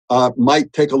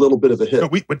might take a little bit of a hit. No,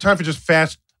 we're time for just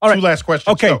fast. All right. Two last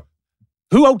questions. Okay. Go.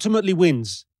 Who ultimately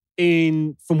wins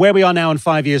from where we are now in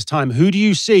 5 years' time? Who do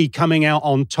you see coming out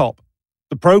on top?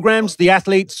 The programs, the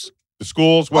athletes? The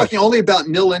schools? Talking only about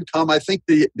nil income, I think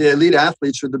the elite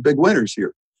athletes are the big winners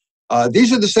here.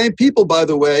 These are the same people, by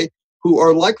the way, who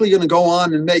are likely going to go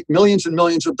on and make millions and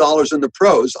millions of dollars in the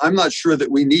pros. I'm not sure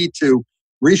that we need to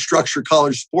restructure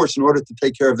college sports in order to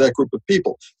take care of that group of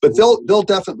people. But they'll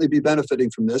definitely be benefiting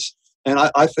from this. And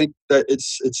I think that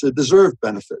it's a deserved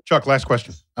benefit. Chuck, last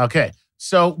question. Okay.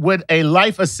 So would a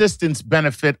life assistance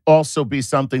benefit also be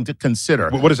something to consider?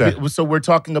 What is that? So we're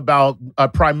talking about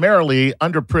primarily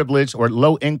underprivileged or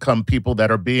low-income people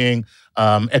that are being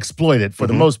exploited for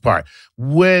the most part.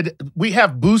 Would we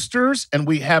have boosters and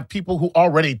we have people who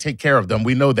already take care of them?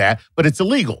 We know that, but it's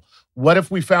illegal. What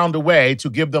if we found a way to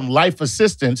give them life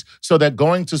assistance so that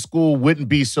going to school wouldn't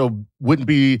be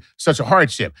such a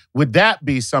hardship? Would that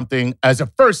be something as a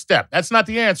first step? That's not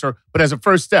the answer, but as a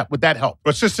first step, would that help?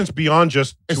 Assistance beyond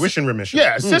just tuition remission.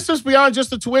 Yeah, assistance beyond just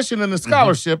the tuition and the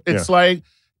scholarship. It's like,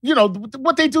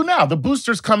 what they do now. The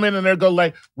boosters come in and they go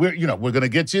like, we're going to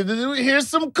get you, here's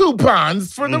some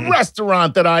coupons for the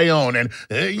restaurant that I own, and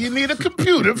you need a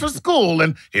computer for school,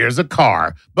 and here's a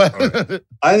car. But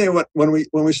I think when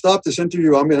we stop this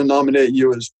interview, I'm going to nominate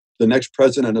you as the next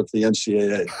president of the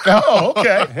NCAA. Oh,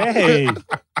 okay. Hey.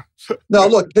 Now,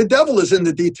 look, the devil is in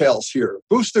the details here.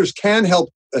 Boosters can help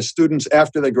students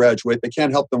after they graduate. They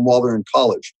can't help them while they're in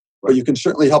college. But you can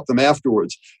certainly help them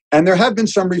afterwards. And there have been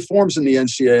some reforms in the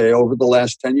NCAA over the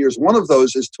last 10 years. One of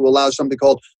those is to allow something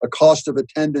called a cost of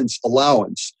attendance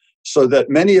allowance, so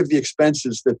that many of the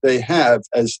expenses that they have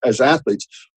as athletes,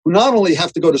 who not only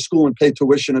have to go to school and pay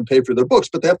tuition and pay for their books,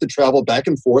 but they have to travel back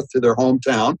and forth to their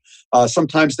hometown.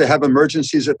 Sometimes they have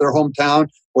emergencies at their hometown,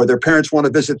 or their parents want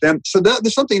to visit them. So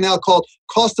there's something now called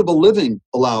cost of a living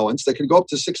allowance that can go up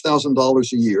to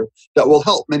 $6,000 a year that will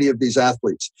help many of these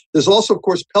athletes. There's also, of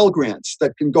course, Pell Grants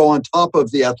that can go on top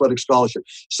of the athletic scholarship.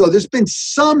 So there's been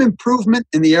some improvement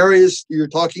in the areas you're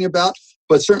talking about,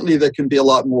 but certainly there can be a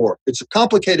lot more. It's a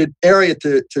complicated area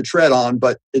to tread on,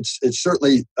 but it's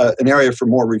certainly an area for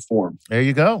more reform. There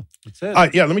you go. That's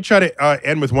it. Let me try to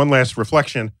end with one last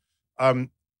reflection.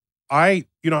 I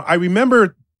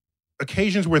remember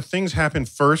occasions where things happen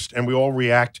first and we all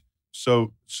react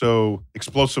so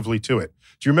explosively to it.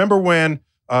 Do you remember when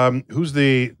who's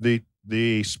the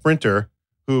sprinter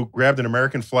who grabbed an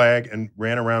American flag and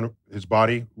ran around his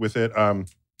body with it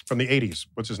from the 80s?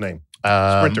 What's his name?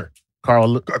 Sprinter. Carl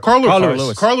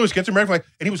Lewis. Carl Lewis gets an American flag,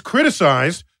 and he was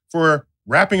criticized for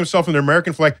wrapping himself in the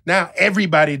American flag. Now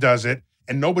everybody does it,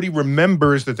 and nobody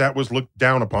remembers that was looked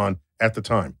down upon at the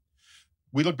time.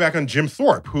 We look back on Jim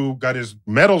Thorpe, who got his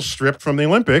medals stripped from the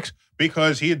Olympics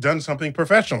because he had done something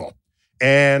professional.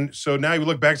 And so now you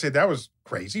look back and say, that was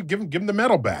crazy. Give him the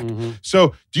medal back.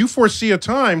 So do you foresee a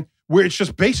time where it's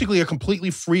just basically a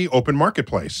completely free, open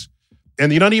marketplace?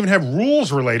 And you don't even have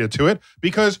rules related to it,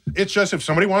 because it's just, if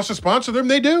somebody wants to sponsor them,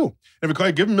 they do. If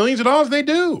you give them millions of dollars, they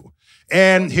do.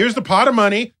 And here's the pot of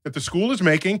money that the school is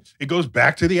making. It goes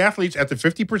back to the athletes at the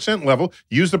 50% level.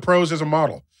 Use the pros as a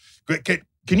model.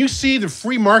 Can you see the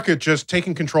free market just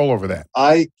taking control over that?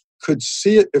 I could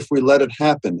see it if we let it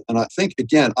happen. And I think,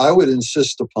 again, I would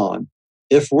insist upon,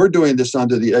 if we're doing this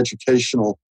under the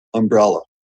educational umbrella,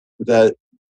 that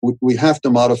we have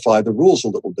to modify the rules a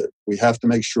little bit. We have to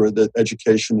make sure that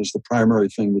education is the primary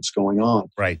thing that's going on.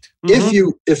 Right.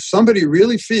 If somebody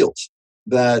really feels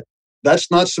that that's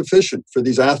not sufficient for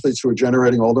these athletes who are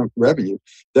generating all the revenue,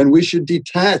 then we should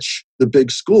detach the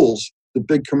big schools, the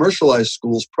big commercialized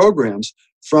schools programs,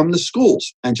 from the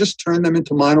schools and just turn them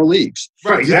into minor leagues.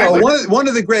 Right, exactly. One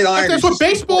of the great ironies. That's what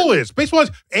baseball is. Baseball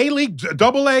is A-League,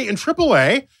 AA, and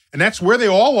AAA, and that's where they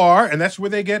all are, and that's where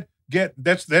they get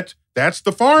that's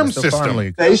the farm system.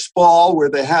 League. Baseball, where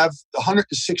they have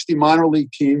 160 minor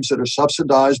league teams that are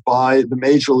subsidized by the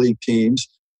major league teams.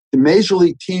 The major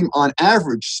league team, on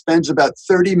average, spends about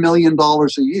 $30 million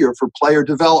a year for player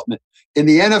development. In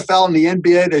the NFL and the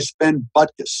NBA, they spend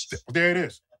butkus. There it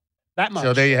is. That much.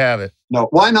 So there you have it. No,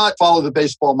 why not follow the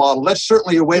baseball model? That's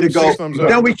certainly a way to go.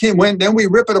 Then we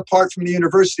rip it apart from the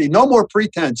university. No more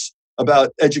pretense about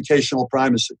educational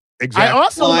primacy. Exactly. I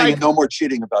also like, no more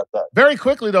cheating about that. Very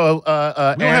quickly though, we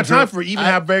don't have time for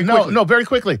quickly. No, very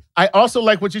quickly. I also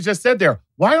like what you just said there.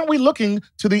 Why aren't we looking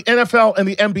to the NFL and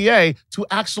the NBA to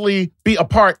actually be a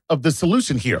part of the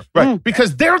solution here? Right.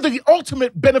 Because they're the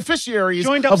ultimate beneficiaries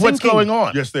of what's going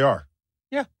on. Yes, they are.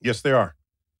 Yeah. Yes, they are.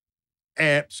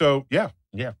 And so, there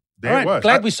All right, it was.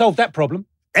 glad we solved that problem.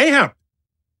 Anyhow,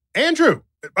 Andrew,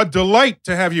 a delight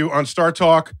to have you on Star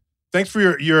Talk. Thanks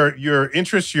for your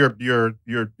interest, your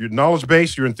knowledge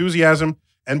base, your enthusiasm,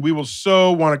 and we will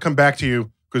so want to come back to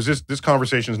you because this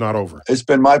conversation is not over. It's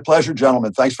been my pleasure,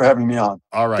 gentlemen. Thanks for having me on.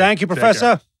 All right. Thank you,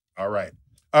 Professor. All right.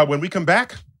 When we come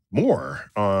back, more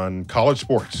on college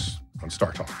sports on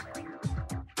Star Talk.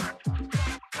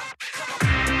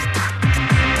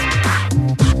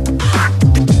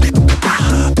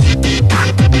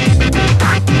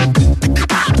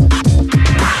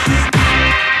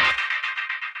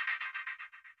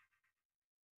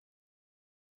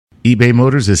 eBay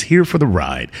Motors is here for the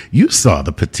ride. You saw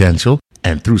the potential,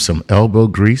 and through some elbow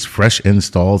grease, fresh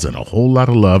installs, and a whole lot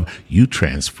of love, you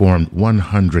transformed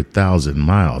 100,000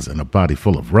 miles and a body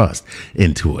full of rust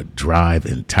into a drive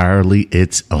entirely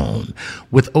its own.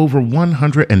 With over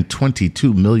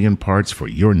 122 million parts for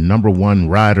your number one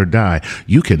ride or die,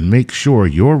 you can make sure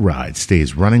your ride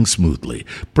stays running smoothly.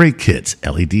 Brake kits,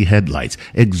 LED headlights,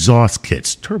 exhaust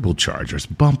kits, turbochargers,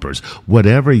 bumpers,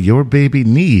 whatever your baby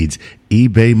needs,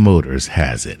 eBay Motors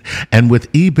has it. And with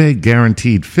eBay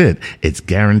Guaranteed Fit, it's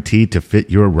guaranteed to fit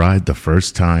your ride the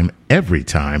first time, every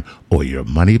time, or your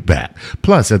money back.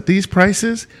 Plus, at these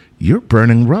prices, you're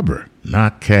burning rubber,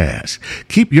 not cash.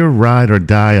 Keep your ride or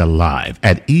die alive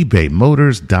at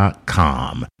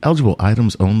ebaymotors.com. Eligible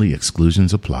items only.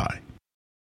 Exclusions apply.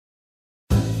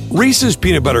 Reese's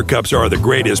peanut butter cups are the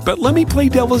greatest, but let me play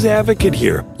devil's advocate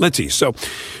here. Let's see. So,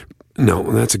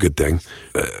 no, that's a good thing.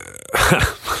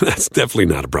 That's definitely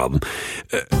not a problem.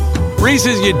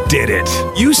 Reese's, you did it.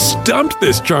 You stumped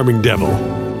this charming devil.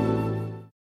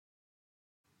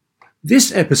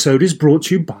 This episode is brought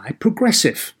to you by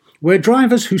Progressive, where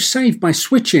drivers who save by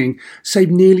switching save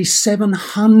nearly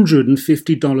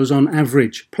 $750 on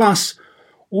average. Plus,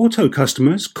 auto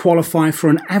customers qualify for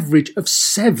an average of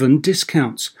 7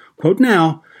 discounts. Quote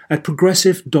now at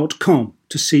progressive.com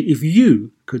to see if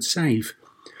you could save.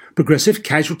 Progressive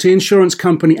Casualty Insurance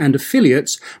Company and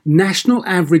affiliates, national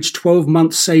average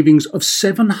 12-month savings of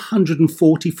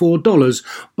 $744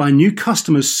 by new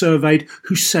customers surveyed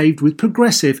who saved with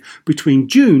Progressive between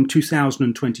June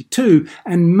 2022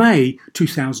 and May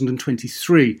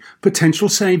 2023. Potential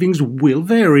savings will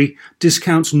vary.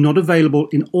 Discounts not available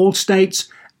in all states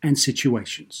and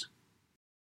situations.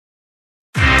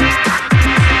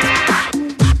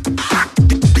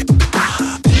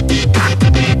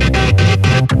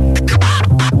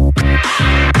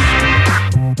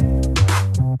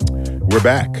 We're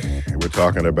back. We're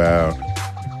talking about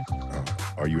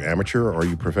are you amateur or are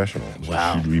you professional?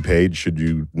 Wow. Should you be paid? Should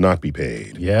you not be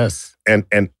paid? Yes. And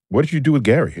what did you do with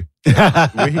Gary? He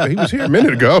was here a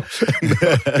minute ago.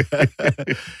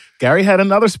 Gary had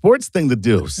another sports thing to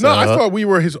do. So. No, I thought we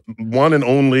were his one and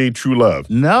only true love.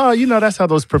 No, that's how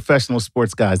those professional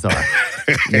sports guys are.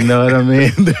 You know what I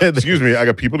mean? Excuse me, I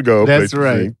got people to go. That's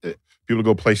right. People to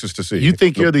go places to see. You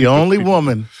think you're the only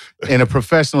woman in a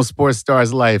professional sports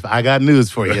star's life? I got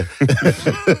news for you.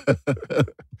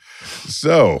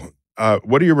 So,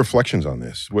 what are your reflections on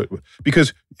this?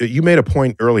 Because you made a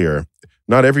point earlier,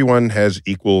 not everyone has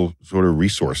equal sort of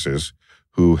resources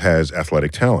who has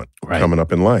athletic talent coming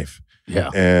up in life. Yeah.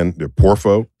 And they're poor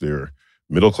folk, they're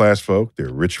middle-class folk,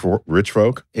 they're rich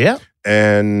folk. Yeah.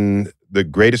 And the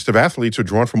greatest of athletes are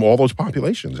drawn from all those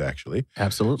populations, actually.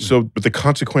 Absolutely. So, but the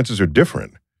consequences are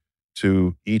different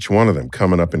to each one of them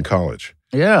coming up in college.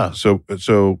 Yeah. So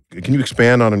can you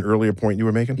expand on an earlier point you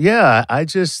were making? Yeah. I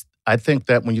think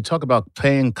that when you talk about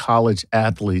paying college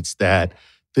athletes, that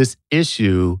this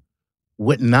issue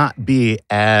would not be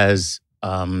as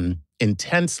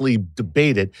intensely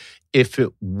debated if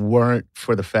it weren't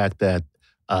for the fact that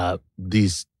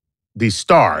these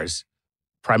stars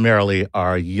primarily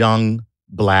are young,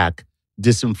 Black,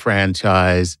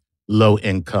 disenfranchised,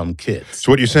 low-income kids.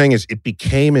 So what you're saying is it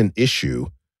became an issue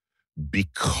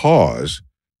because,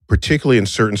 particularly in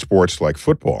certain sports like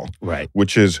football, right,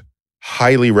 which is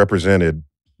highly represented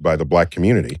by the Black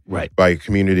community, right, by a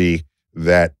community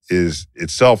that is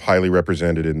itself highly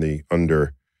represented in the in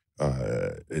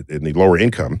the lower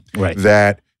income, right,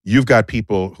 that you've got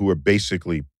people who are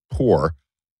basically poor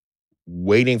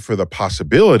waiting for the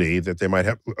possibility that they might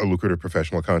have a lucrative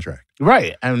professional contract.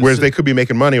 Right. And whereas they could be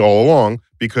making money all along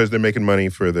because they're making money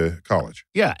for the college.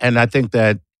 Yeah. And I think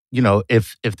that,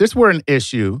 if this were an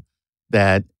issue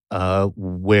that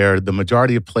where the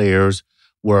majority of players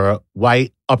were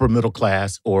white, upper middle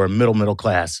class or middle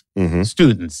class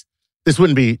students, this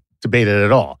wouldn't be debated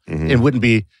at all. Mm-hmm. It wouldn't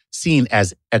be seen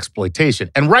as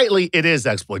exploitation. And rightly, it is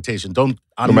exploitation. No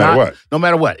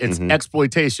matter what. It's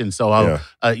exploitation. So,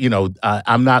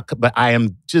 I'm not, but I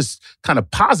am just kind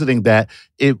of positing that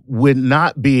it would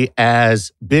not be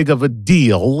as big of a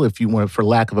deal, if you want, for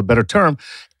lack of a better term,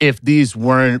 if these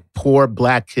weren't poor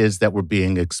Black kids that were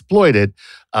being exploited,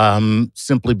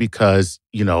 simply because,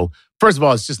 first of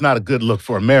all, it's just not a good look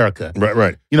for America.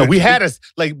 Right. We had us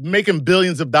like making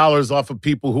billions of dollars off of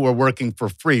people who are working for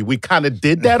free. We kind of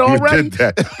did that already. We did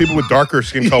that. People with darker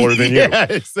skin color than you. Yeah,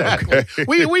 exactly.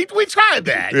 Okay. We tried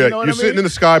that. Yeah, you're sitting in the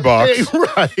skybox.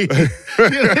 Right.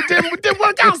 It didn't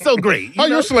work out so great. How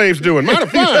your slaves doing? Mine are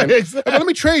fine. Exactly. Let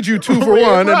me trade you 2 for 1,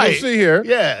 and we'll see here.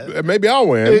 Yeah. Maybe I'll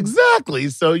win. Exactly.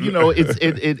 So,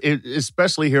 it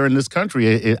especially here in this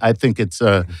country, I think it's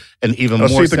an even more. I'll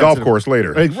see you at the golf course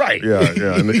later. Right.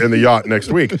 Yeah, and the yacht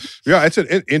next week. Yeah, it's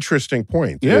an interesting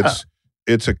point. Yeah.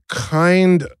 It's a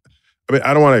kind,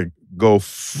 I don't want to go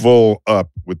full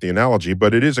up with the analogy,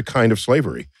 but it is a kind of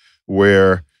slavery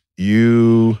where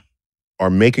you are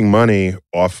making money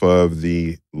off of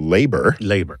the labor.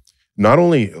 Not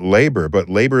only labor, but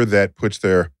labor that puts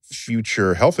their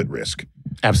future health at risk.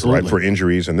 Absolutely. Right, for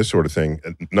injuries and this sort of thing,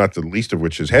 not the least of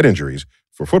which is head injuries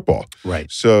for football.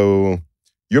 Right. So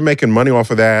you're making money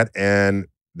off of that, and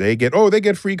they get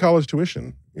free college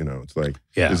tuition. It's like,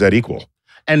 is that equal?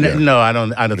 And no, I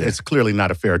don't. It's clearly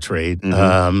not a fair trade.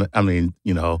 If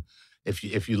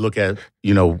you look at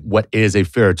what is a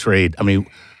fair trade,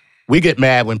 we get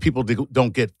mad when people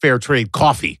don't get fair trade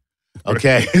coffee.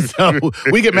 Okay, so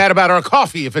we get mad about our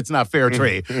coffee if it's not fair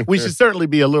trade. We should certainly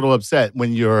be a little upset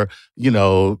when you're,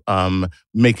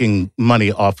 making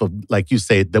money off of, like you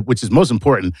say, which is most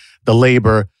important, the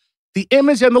labor, the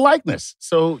image, and the likeness.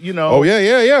 So, Oh,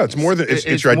 yeah. It's more than,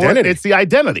 it's your identity. It's the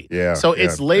identity. Yeah. So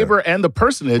it's labor and the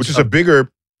personage. Which is a bigger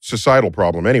societal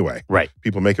problem anyway. Right.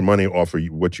 People making money off of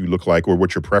what you look like or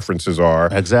what your preferences are.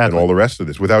 Exactly. And all the rest of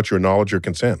this without your knowledge or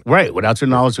consent. Right. Without your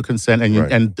knowledge or consent.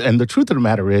 And and the truth of the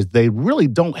matter is they really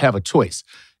don't have a choice.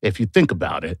 If you think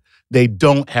about it, they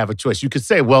don't have a choice. You could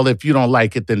say, well, if you don't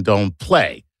like it, then don't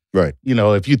play. Right.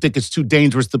 If you think it's too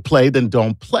dangerous to play, then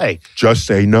don't play. Just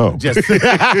say no. Right.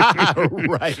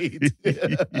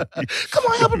 Come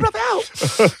on, help a brother out.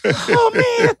 Oh,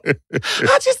 man.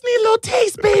 I just need a little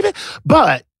taste, baby.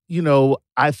 But,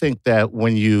 I think that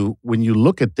when you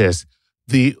look at this,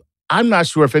 I'm not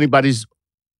sure if anybody's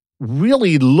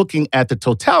really looking at the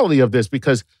totality of this,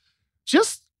 because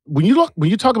just when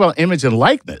you talk about image and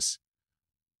likeness,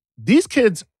 these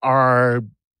kids are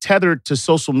tethered to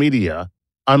social media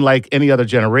unlike any other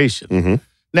generation. Mm-hmm.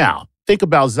 Now, think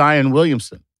about Zion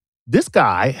Williamson. This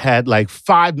guy had like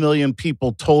 5 million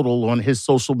people total on his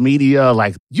social media.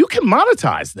 Like, you can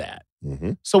monetize that.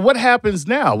 Mm-hmm. So what happens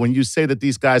now when you say that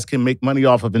these guys can make money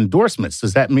off of endorsements?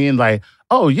 Does that mean like,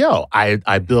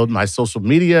 I build my social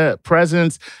media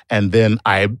presence and then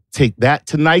I take that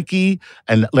to Nike?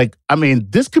 And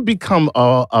this could become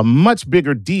a much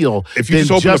bigger deal. If you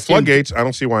just open the floodgates, I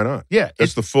don't see why not. Yeah.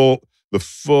 That's the full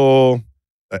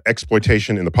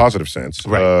exploitation in the positive sense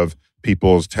of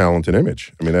people's talent and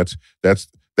image.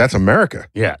 That's America.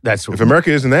 Yeah, that's if America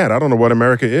isn't that, I don't know what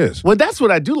America is. Well, that's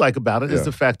what I do like about it is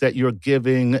the fact that you're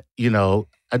giving, as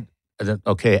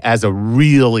a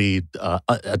really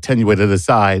attenuated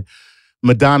aside,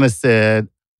 Madonna said.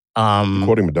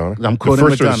 Quoting Madonna? I'm quoting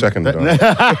the first Madonna. or the second Madonna?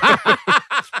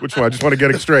 Which one? I just want to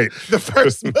get it straight. The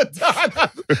first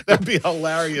Madonna. That'd be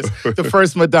hilarious. The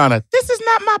first Madonna. This is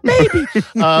not my baby.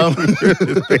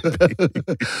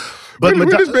 But where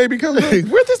does baby come from?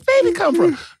 Where does baby come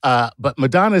from? But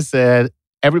Madonna said,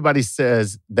 everybody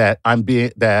says that I'm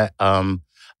being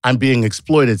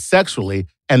exploited sexually,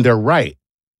 and they're right.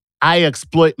 I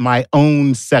exploit my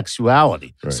own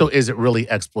sexuality. Right. So is it really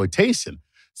exploitation?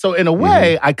 So in a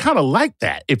way, I kind of like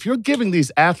that. If you're giving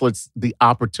these athletes the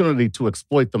opportunity to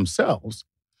exploit themselves,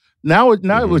 now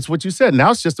it's what you said. Now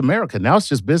it's just America. Now it's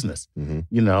just business.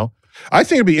 I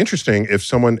think it'd be interesting if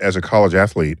someone as a college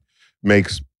athlete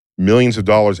makes millions of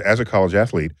dollars as a college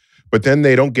athlete, but then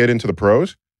they don't get into the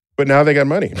pros, but now they got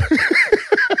money.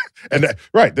 And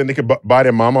then they could buy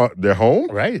their mama their home.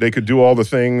 Right. They could do all the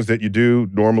things that you do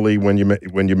normally when you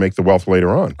make the wealth later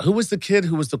on. Who was the kid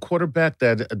who was the quarterback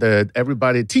that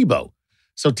everybody Tebow?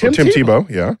 So Tim Tebow,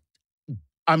 yeah.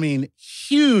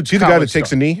 Huge. He's the guy that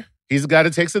takes a knee. He's the guy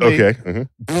that takes a knee. Okay.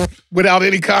 Mm-hmm. Without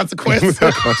any consequences.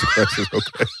 Without consequences.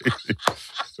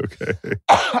 Okay.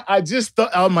 I just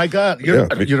thought, oh my God, you're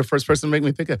the first person to make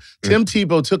me think of. Tim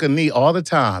Tebow took a knee all the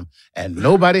time, and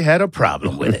nobody had a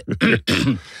problem with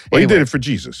it. Well, he did it for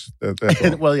Jesus.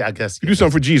 Well, yeah, I guess. You do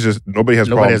something for Jesus, nobody has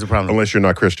a problem has a problem unless you're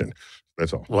not Christian.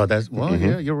 That's all. Well,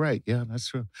 yeah, you're right. Yeah, that's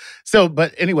true. So,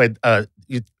 but anyway,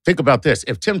 you think about this.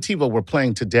 If Tim Tebow were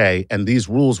playing today and these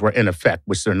rules were in effect,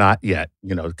 which they're not yet,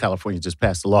 California just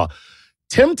passed the law,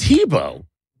 Tim Tebow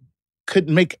could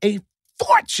make a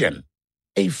fortune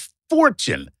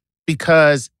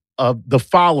because of the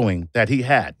following that he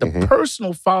had, the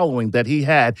personal following that he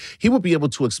had. He would be able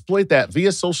to exploit that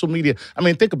via social media. I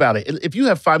mean, think about it. If you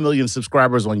have 5 million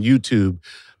subscribers on YouTube,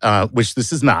 which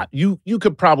this is not, you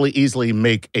could probably easily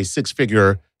make a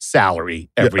 6-figure salary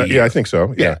every year. Yeah, I think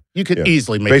so. Yeah. You could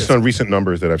easily make based on recent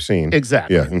numbers that I've seen.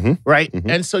 Exactly. Yeah. Right?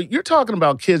 And so you're talking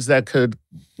about kids that could,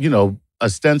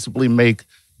 ostensibly make,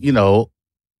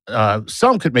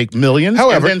 some could make millions.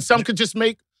 However, and then some could just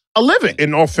make a living.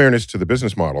 In all fairness to the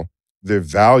business model, their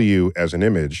value as an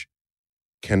image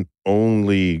can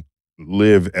only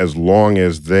live as long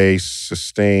as they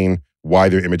sustain why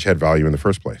their image had value in the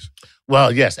first place.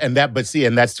 Well, yes, and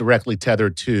that's directly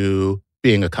tethered to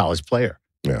being a college player.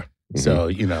 Yeah.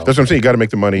 So, That's what I'm saying. You got to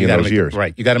make the money in those years.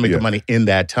 Right. You got to make the money in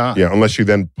that time. Yeah, unless you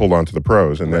then pull on to the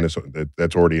pros, and then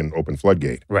that's already an open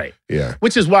floodgate. Right. Yeah.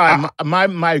 Which is why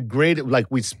my grade, like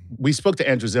we spoke to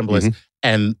Andrew Zimbalist,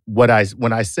 and when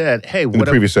I said, hey, in the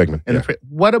previous segment,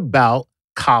 what about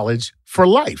college for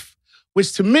life?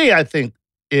 Which to me, I think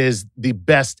is the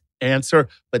best answer,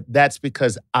 but that's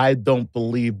because I don't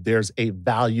believe there's a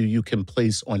value you can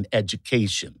place on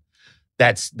education.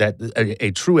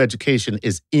 A true education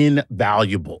is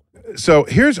invaluable. So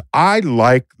I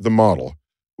like the model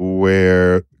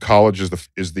where college is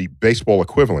the baseball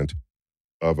equivalent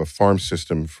of a farm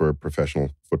system for professional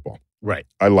football. Right.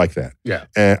 I like that. Yeah.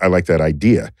 And I like that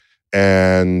idea.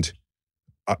 And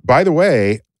by the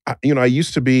way, I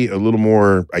used to be a little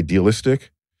more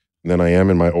idealistic than I am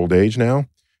in my old age now.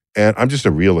 And I'm just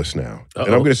a realist now.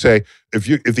 And I'm going to say, if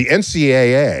the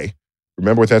NCAA,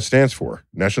 remember what that stands for,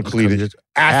 National Collegiate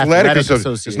Athletic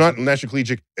Association. It's not National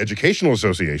Collegiate Educational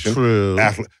Association. True.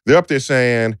 They're up there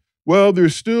saying, well,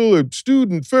 there's still a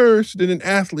student first and an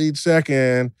athlete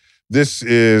second. This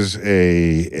is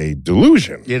a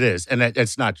delusion. It is. And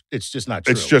it's just not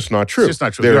true. It's just not true. It's just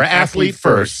not true. You're an athlete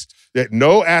first.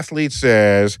 No athlete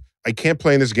says, I can't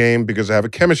play in this game because I have a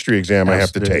chemistry exam I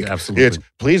have to take. Absolutely. It's,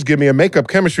 please give me a makeup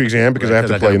chemistry exam because I have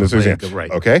to play in this exam. Right.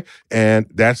 Okay? And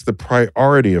that's the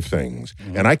priority of things.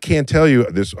 And I can't tell you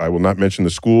this, I will not mention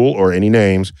the school or any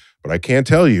names, but I can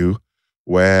tell you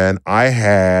when I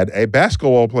had a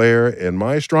basketball player in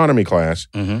my astronomy class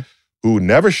who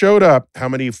never showed up, how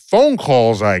many phone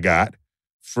calls I got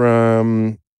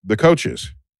from the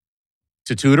coaches.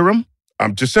 To tutor him?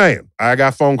 I'm just saying, I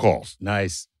got phone calls.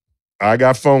 Nice. I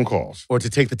got phone calls. Or to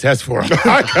take the test for him.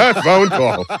 I got phone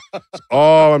calls. That's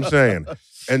all I'm saying.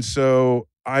 And so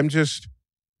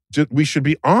we should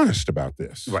be honest about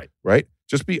this. Right?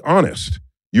 Just be honest.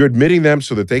 You're admitting them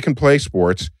so that they can play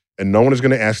sports and no one is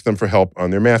going to ask them for help on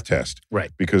their math test.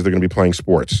 Right. Because they're going to be playing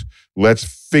sports. Let's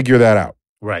figure that out.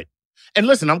 Right. And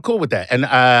listen, I'm cool with that. And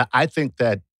I think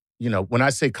that, when I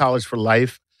say college for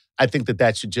life, I think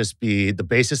that should just be the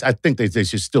basis. I think they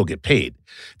should still get paid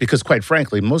because, quite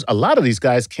frankly, a lot of these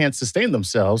guys can't sustain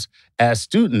themselves as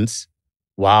students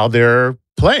while they're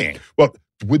playing. Well,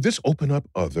 would this open up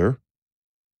other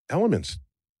elements?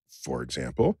 For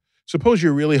example, suppose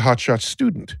you're a really hotshot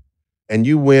student and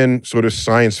you win sort of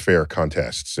science fair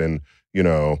contests and,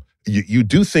 you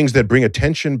do things that bring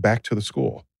attention back to the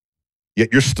school, yet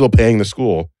you're still paying the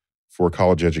school for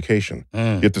college education.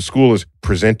 Yet the school is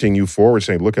presenting you forward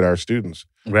saying, look at our students.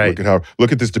 Right.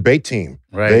 Look at this debate team.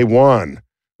 Right. They won.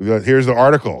 Here's the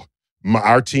article.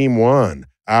 Our team won.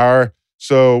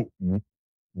 So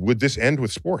would this end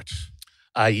with sports?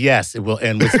 Yes, it will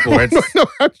end with sports. No,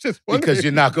 I'm just wondering. Because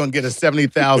you're not going to get a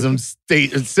 70,000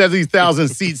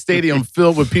 seat stadium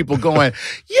filled with people going,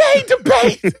 yay,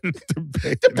 debate!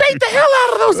 Debate the hell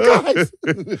out of those guys!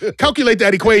 Calculate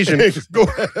that equation. Go.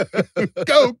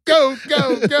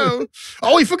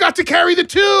 Oh, he forgot to carry the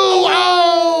 2.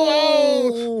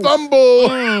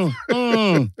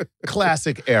 Fumble.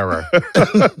 Classic error.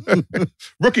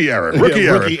 Rookie error.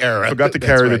 Forgot to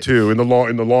carry the 2 in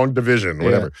the long division,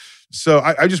 whatever. So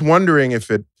I'm just wondering if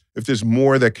there's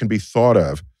more that can be thought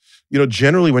of.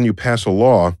 Generally when you pass a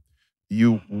law,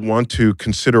 you want to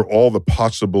consider all the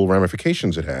possible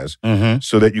ramifications it has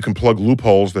so that you can plug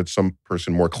loopholes that some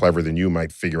person more clever than you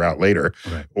might figure out later.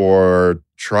 Right. Or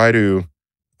try to,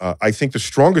 I think the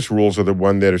strongest rules are the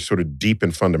one that are sort of deep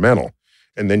and fundamental.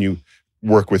 And then you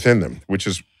work within them, which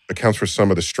accounts for some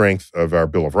of the strength of our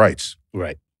Bill of Rights.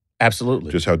 Right.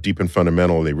 Absolutely. Just how deep and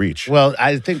fundamental they reach. Well,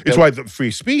 I think it's why the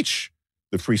free speech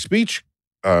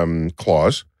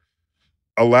clause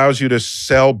allows you to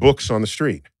sell books on the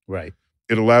street. Right.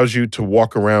 it allows you to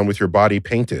walk around with your body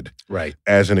painted Right.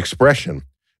 as an expression.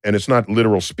 And it's not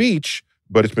literal speech,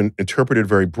 but it's been interpreted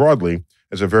very broadly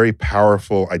as a very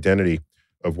powerful identity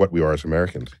of what we are as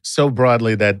Americans. So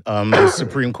broadly that the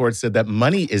Supreme Court said that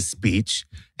money is speech,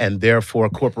 and therefore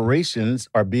corporations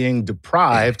are being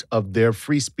deprived of their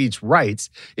free speech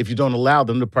rights if you don't allow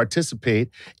them to participate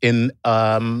in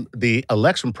the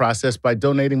election process by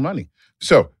donating money.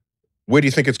 So, where do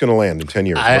you think it's going to land in 10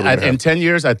 years? In 10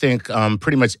 years, I think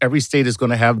pretty much every state is going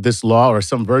to have this law or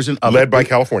some version of Led by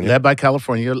California. Led by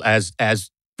California, as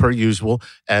per usual.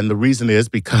 And the reason is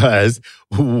because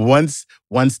once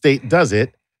one state does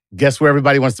it, guess where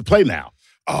everybody wants to play now?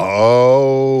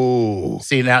 Oh.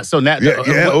 See, now, so now,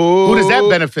 Yeah, who does that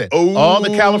benefit? Oh. All the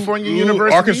California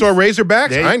universities? Arkansas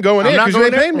Razorbacks? I ain't going in because you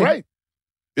ain't paying me. Right.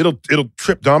 It'll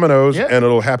trip dominoes Yeah. and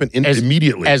it'll happen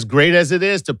immediately. As great as it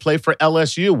is to play for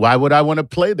LSU, why would I want to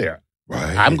play there?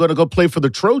 Right. I'm going to go play for the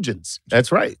Trojans.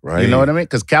 That's right. Right. You know what I mean?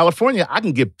 Because California, I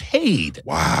can get paid.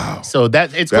 Wow. So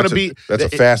it's going to be... That's a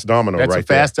fast domino right there. That's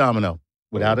a fast domino,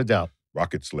 without a doubt.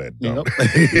 Rocket sled. You No.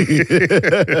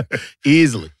 know?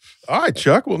 Easily. All right,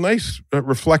 Chuck. Well, nice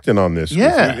reflecting on this.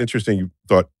 Yeah. It's interesting. You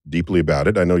thought deeply about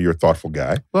it. I know you're a thoughtful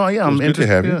guy. Well, yeah, It was I'm good to interested.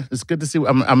 have you. Yeah, it's good to see.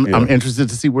 I'm interested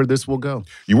to see where this will go.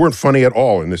 You weren't funny at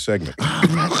all in this segment.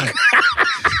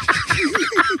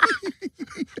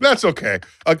 That's okay.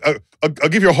 I'll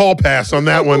give you a hall pass on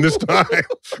that one this time.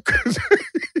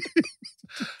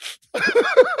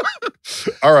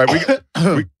 All right,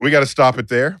 we got to stop it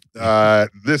there.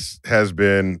 This has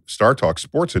been Star Talk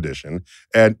Sports Edition,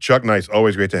 and Chuck Nice,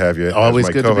 always great to have you. Always as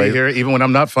my good to be here, even when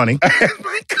I'm not funny.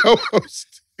 my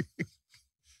co-host.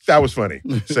 That was funny.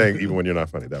 Saying even when you're not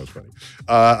funny, that was funny.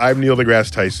 I'm Neil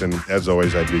deGrasse Tyson. As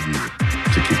always, I bid you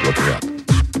to keep looking up.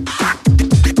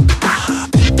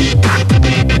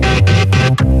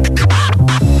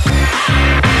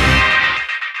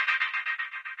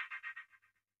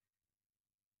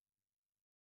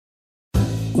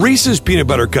 Reese's peanut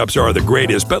butter cups are the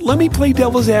greatest, but let me play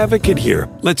devil's advocate here.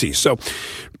 Let's see. So,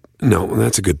 no,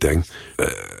 that's a good thing.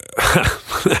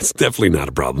 That's definitely not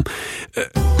a problem.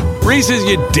 Reese's,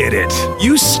 you did it.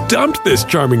 You stumped this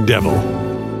charming devil.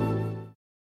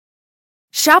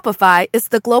 Shopify is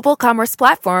the global commerce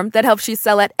platform that helps you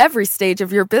sell at every stage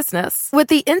of your business. With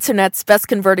the internet's best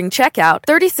converting checkout,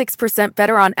 36%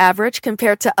 better on average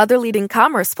compared to other leading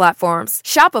commerce platforms,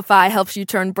 Shopify helps you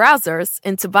turn browsers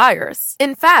into buyers.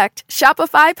 In fact,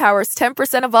 Shopify powers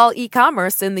 10% of all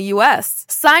e-commerce in the U.S.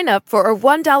 Sign up for a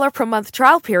 $1 per month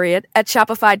trial period at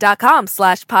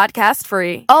shopify.com/podcast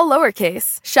free. All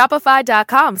lowercase,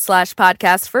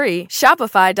 shopify.com/podcast free,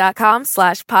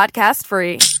 shopify.com/podcast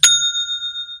free.